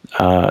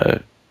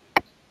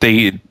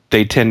 they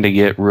tend to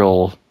get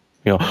real,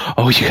 you know,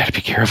 oh, you got to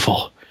be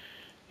careful.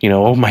 You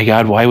know, oh my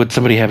God, why would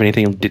somebody have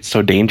anything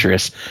so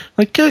dangerous?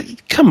 Like,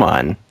 come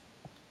on.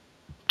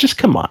 Just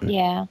come on.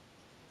 Yeah.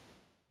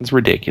 It's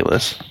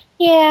ridiculous.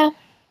 Yeah.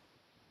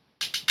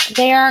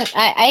 They aren't,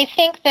 I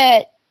think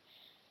that,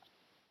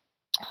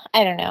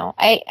 I don't know.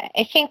 I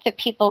think that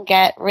people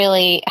get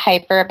really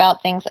hyper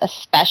about things,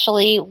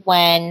 especially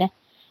when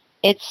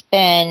it's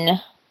been,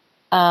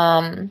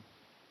 like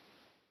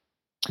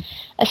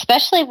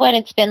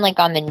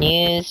on the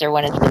news or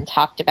when it's been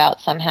talked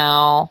about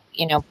somehow,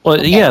 you know.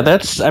 Well, yeah,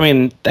 that's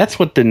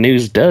what the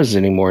news does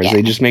anymore is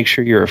they just make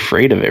sure you're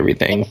afraid of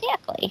everything.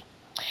 Exactly.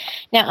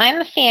 Now,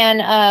 I'm a fan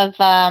of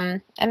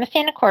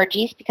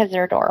corgis because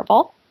they're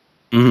adorable.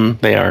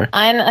 They are.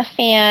 I'm a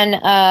fan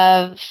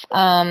of,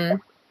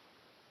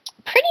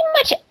 pretty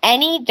much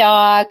any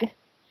dog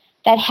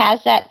that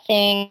has that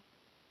thing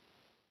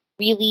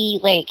really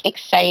like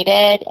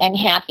excited and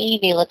happy,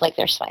 they look like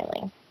they're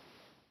smiling.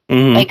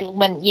 Like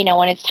when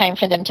it's time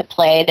for them to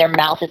play, their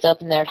mouth is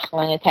open, their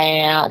tongue is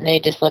hanging out, and they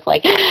just look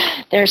like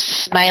they're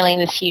smiling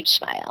this huge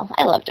smile.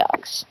 I love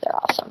dogs. They're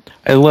awesome.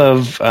 I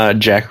love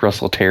Jack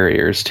Russell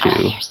Terriers too.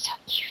 Oh, they're so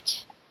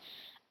cute.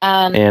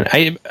 And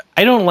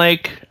I don't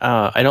like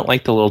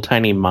the little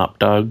tiny mop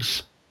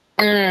dogs.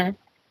 mm,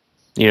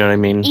 You know what I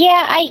mean?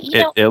 yeah,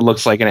 It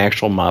looks like an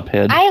actual mop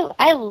head.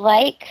 I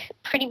like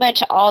pretty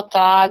much all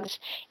dogs.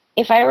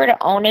 If I were to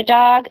own a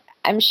dog,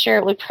 I'm sure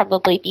it would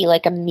probably be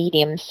like a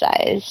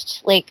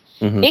medium-sized. Like,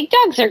 Mhm. big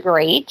dogs are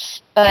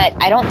great, but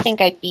I don't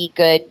think I'd be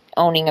good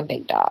owning a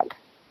big dog.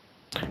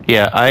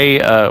 Yeah,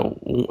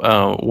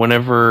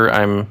 whenever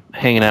I'm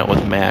hanging out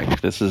with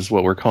Mac, this is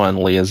what we're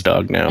calling Leah's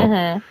dog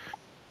now.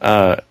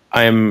 Hmm.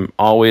 I'm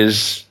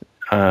always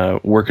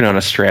working on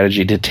a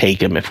strategy to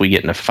take him if we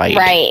get in a fight.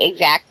 Right,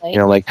 exactly. You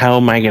know, like, how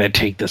am I going to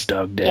take this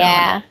dog down?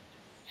 Yeah.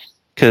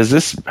 Because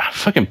this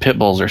fucking pit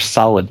bulls are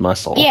solid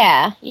muscle.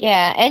 Yeah,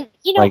 yeah. And,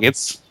 Like,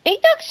 it's...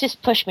 big dogs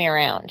just push me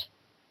around.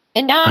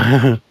 And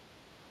not,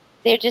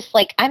 they're just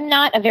like, I'm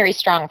not a very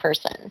strong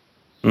person.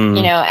 Mm.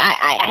 You know,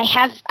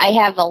 I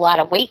have a lot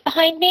of weight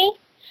behind me,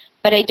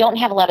 but I don't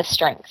have a lot of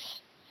strength.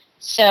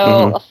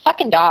 So a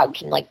fucking dog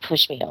can like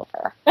push me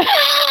over.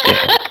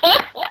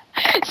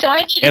 So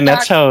I need And a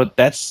dog.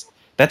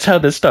 that's how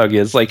this dog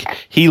is. Like,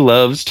 he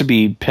loves to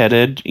be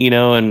petted, you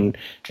know, and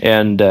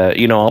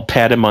I'll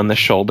pat him on the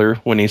shoulder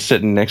when he's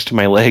sitting next to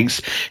my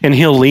legs, and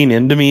he'll lean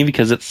into me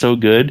because it's so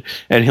good,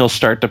 and he'll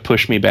start to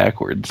push me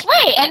backwards.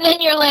 Right, and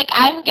then you're like,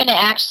 I'm gonna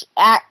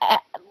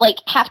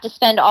have to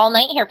spend all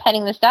night here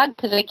petting this dog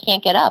because I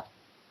can't get up.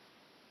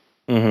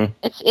 Mm-hmm.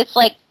 It's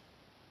like,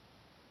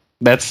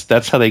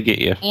 That's how they get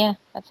you. yeah,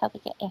 that's how they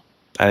get you.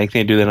 I think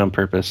they do that on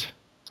purpose.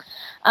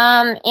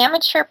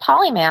 Amateur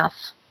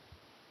polymath.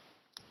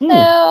 Hmm.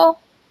 So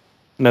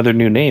Another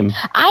new name.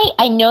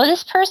 I know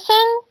this person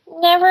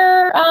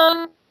never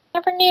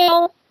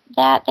knew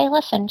that they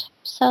listened.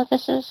 So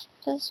this is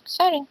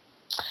exciting.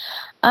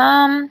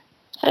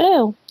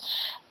 Hello.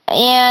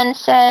 And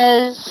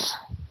says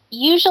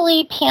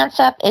usually pants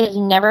up is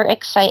never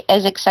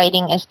as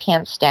exciting as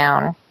pants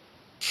down.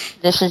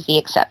 This is the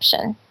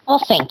exception. Well,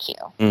 thank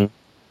you.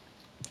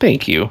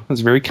 Thank you.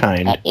 That's very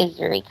kind. That is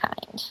very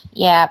kind.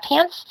 Yeah,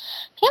 pants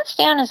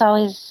down is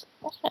always,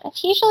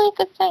 it's usually a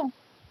good thing.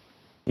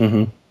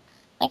 Mm-hmm.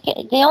 Like,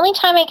 the only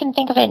time I can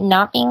think of it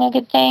not being a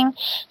good thing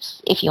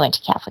is if you went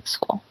to Catholic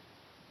school.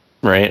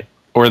 Right.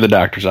 Or the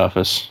doctor's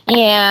office.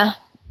 Yeah.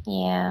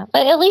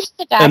 But at least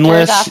the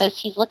doctor's office,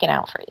 he's looking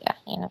out for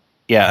you, you know.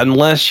 Yeah,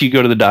 unless you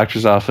go to the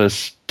doctor's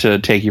office to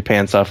take your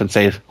pants off and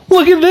say,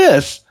 "Look at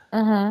this!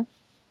 Mm-hmm.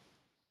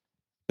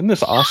 Isn't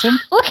this awesome?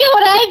 Look at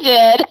what I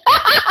did!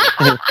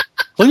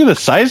 Look at the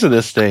size of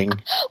this thing." Look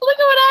at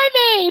what I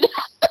made!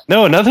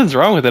 No, nothing's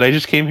wrong with it. I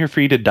just came here for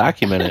you to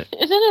document it.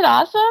 Isn't it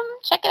awesome?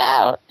 Check it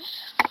out.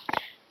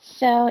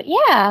 So,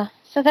 yeah.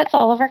 So that's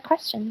all of our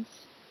questions.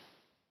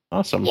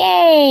 Awesome.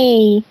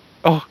 Yay!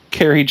 Oh,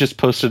 Carrie just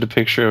posted a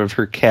picture of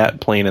her cat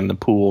playing in the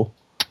pool.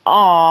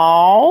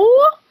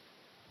 Aww.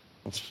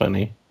 That's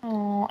funny.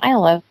 Oh, I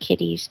love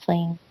kitties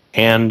playing.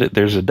 And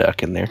there's a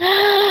duck in there.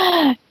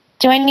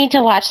 Do I need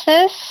to watch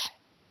this?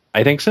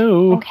 I think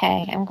so.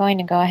 Okay, I'm going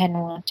to go ahead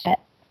and watch it.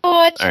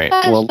 Oh, it's All right.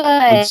 fun, Well,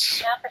 but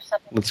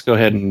let's go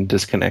ahead and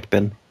disconnect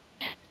then.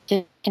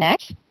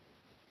 disconnect.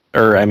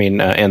 Or, I mean,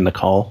 end the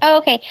call. Oh,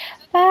 okay.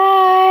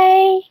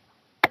 Bye.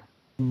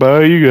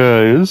 Bye, you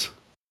guys.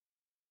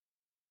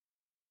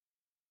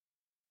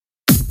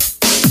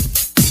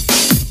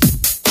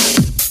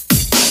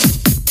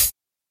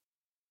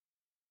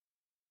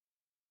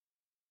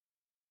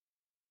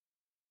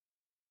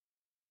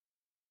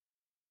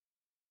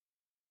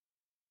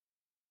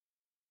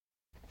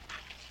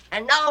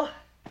 And now,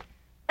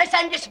 let's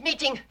end this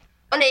meeting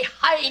on a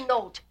high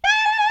note.